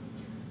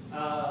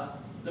this.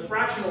 The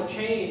fractional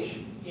change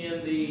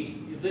in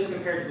this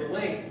compared to the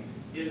length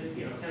is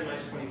 10 to the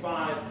minus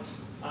 25.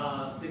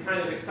 The kind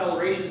of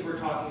accelerations we're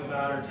talking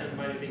about are 10 to the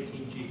minus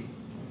 18 Gs.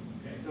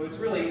 Okay, so it's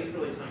really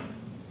tiny.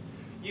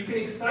 You can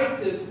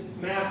excite this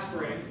mass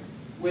spring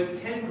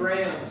with 10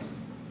 grams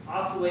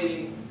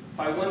oscillating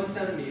by 1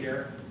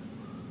 centimeter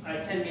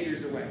at 10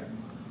 meters away.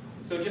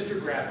 So just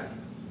through gravity.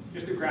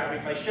 Just through gravity.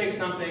 If I shake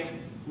something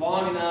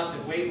long enough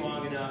and wait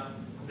long enough,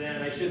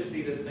 then I should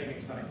see this thing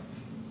excite.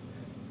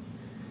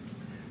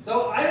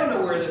 So I don't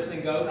know where this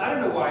thing goes. I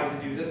don't know why you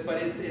do this,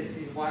 but it's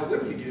why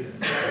wouldn't you do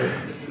this?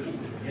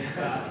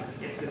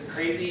 It's this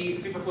crazy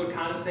superfluid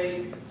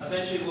condensate.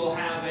 Eventually we'll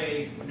have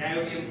a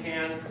niobium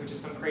can, which is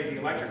some crazy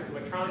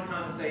electronic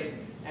condensate,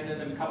 and then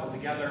them coupled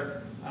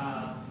together.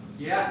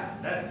 Yeah,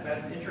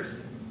 that's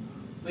interesting.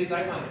 At least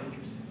I find it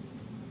interesting.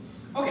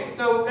 Okay,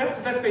 so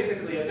that's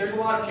basically it. There's a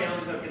lot of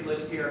challenges I could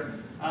list here.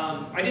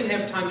 I didn't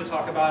have time to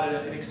talk about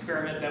an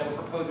experiment that we're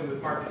proposing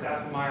with Marcus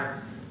Askelmeyer,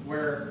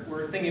 where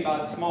we're thinking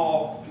about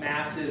small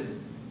masses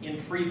in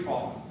free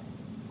fall,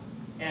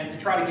 and to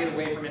try to get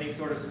away from any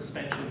sort of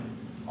suspension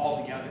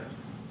altogether,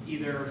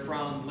 either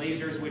from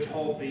lasers which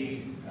hold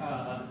the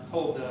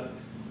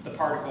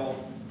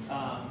particle,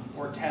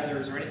 or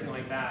tethers, or anything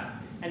like that,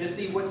 and to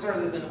see what sort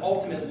of is an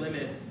ultimate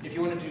limit. If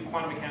you want to do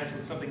quantum mechanics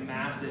with something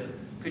massive,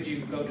 could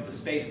you go to the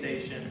space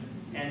station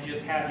and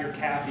just have your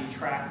cavity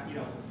track,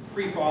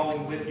 free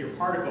falling with your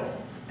particle,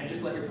 and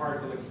just let your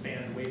particle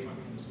expand, the wave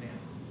function expand.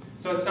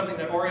 So it's something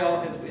that Oriel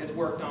has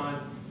worked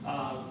on,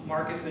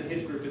 Marcus and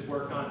his group has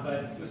worked on,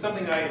 but it was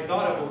something that I had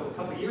thought of a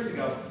couple of years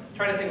ago,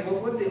 trying to think,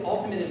 what would the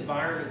ultimate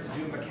environment to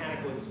do a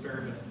mechanical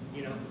experiment?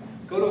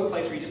 Go to a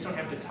place where you just don't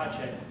have to touch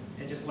it,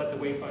 and just let the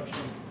wave function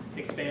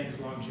expand as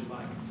long as you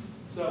like.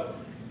 So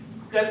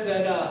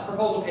that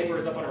proposal paper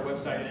is up on our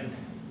website, and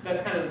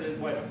that's kind of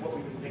what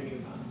we've been thinking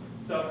about.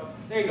 So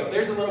there you go.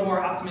 There's a little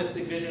more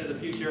optimistic vision of the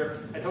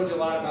future. I told you a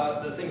lot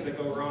about the things that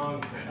go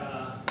wrong.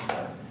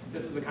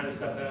 This is the kind of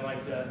stuff that I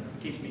like to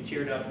keeps me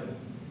cheered up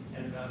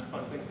and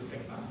fun things to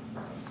think about.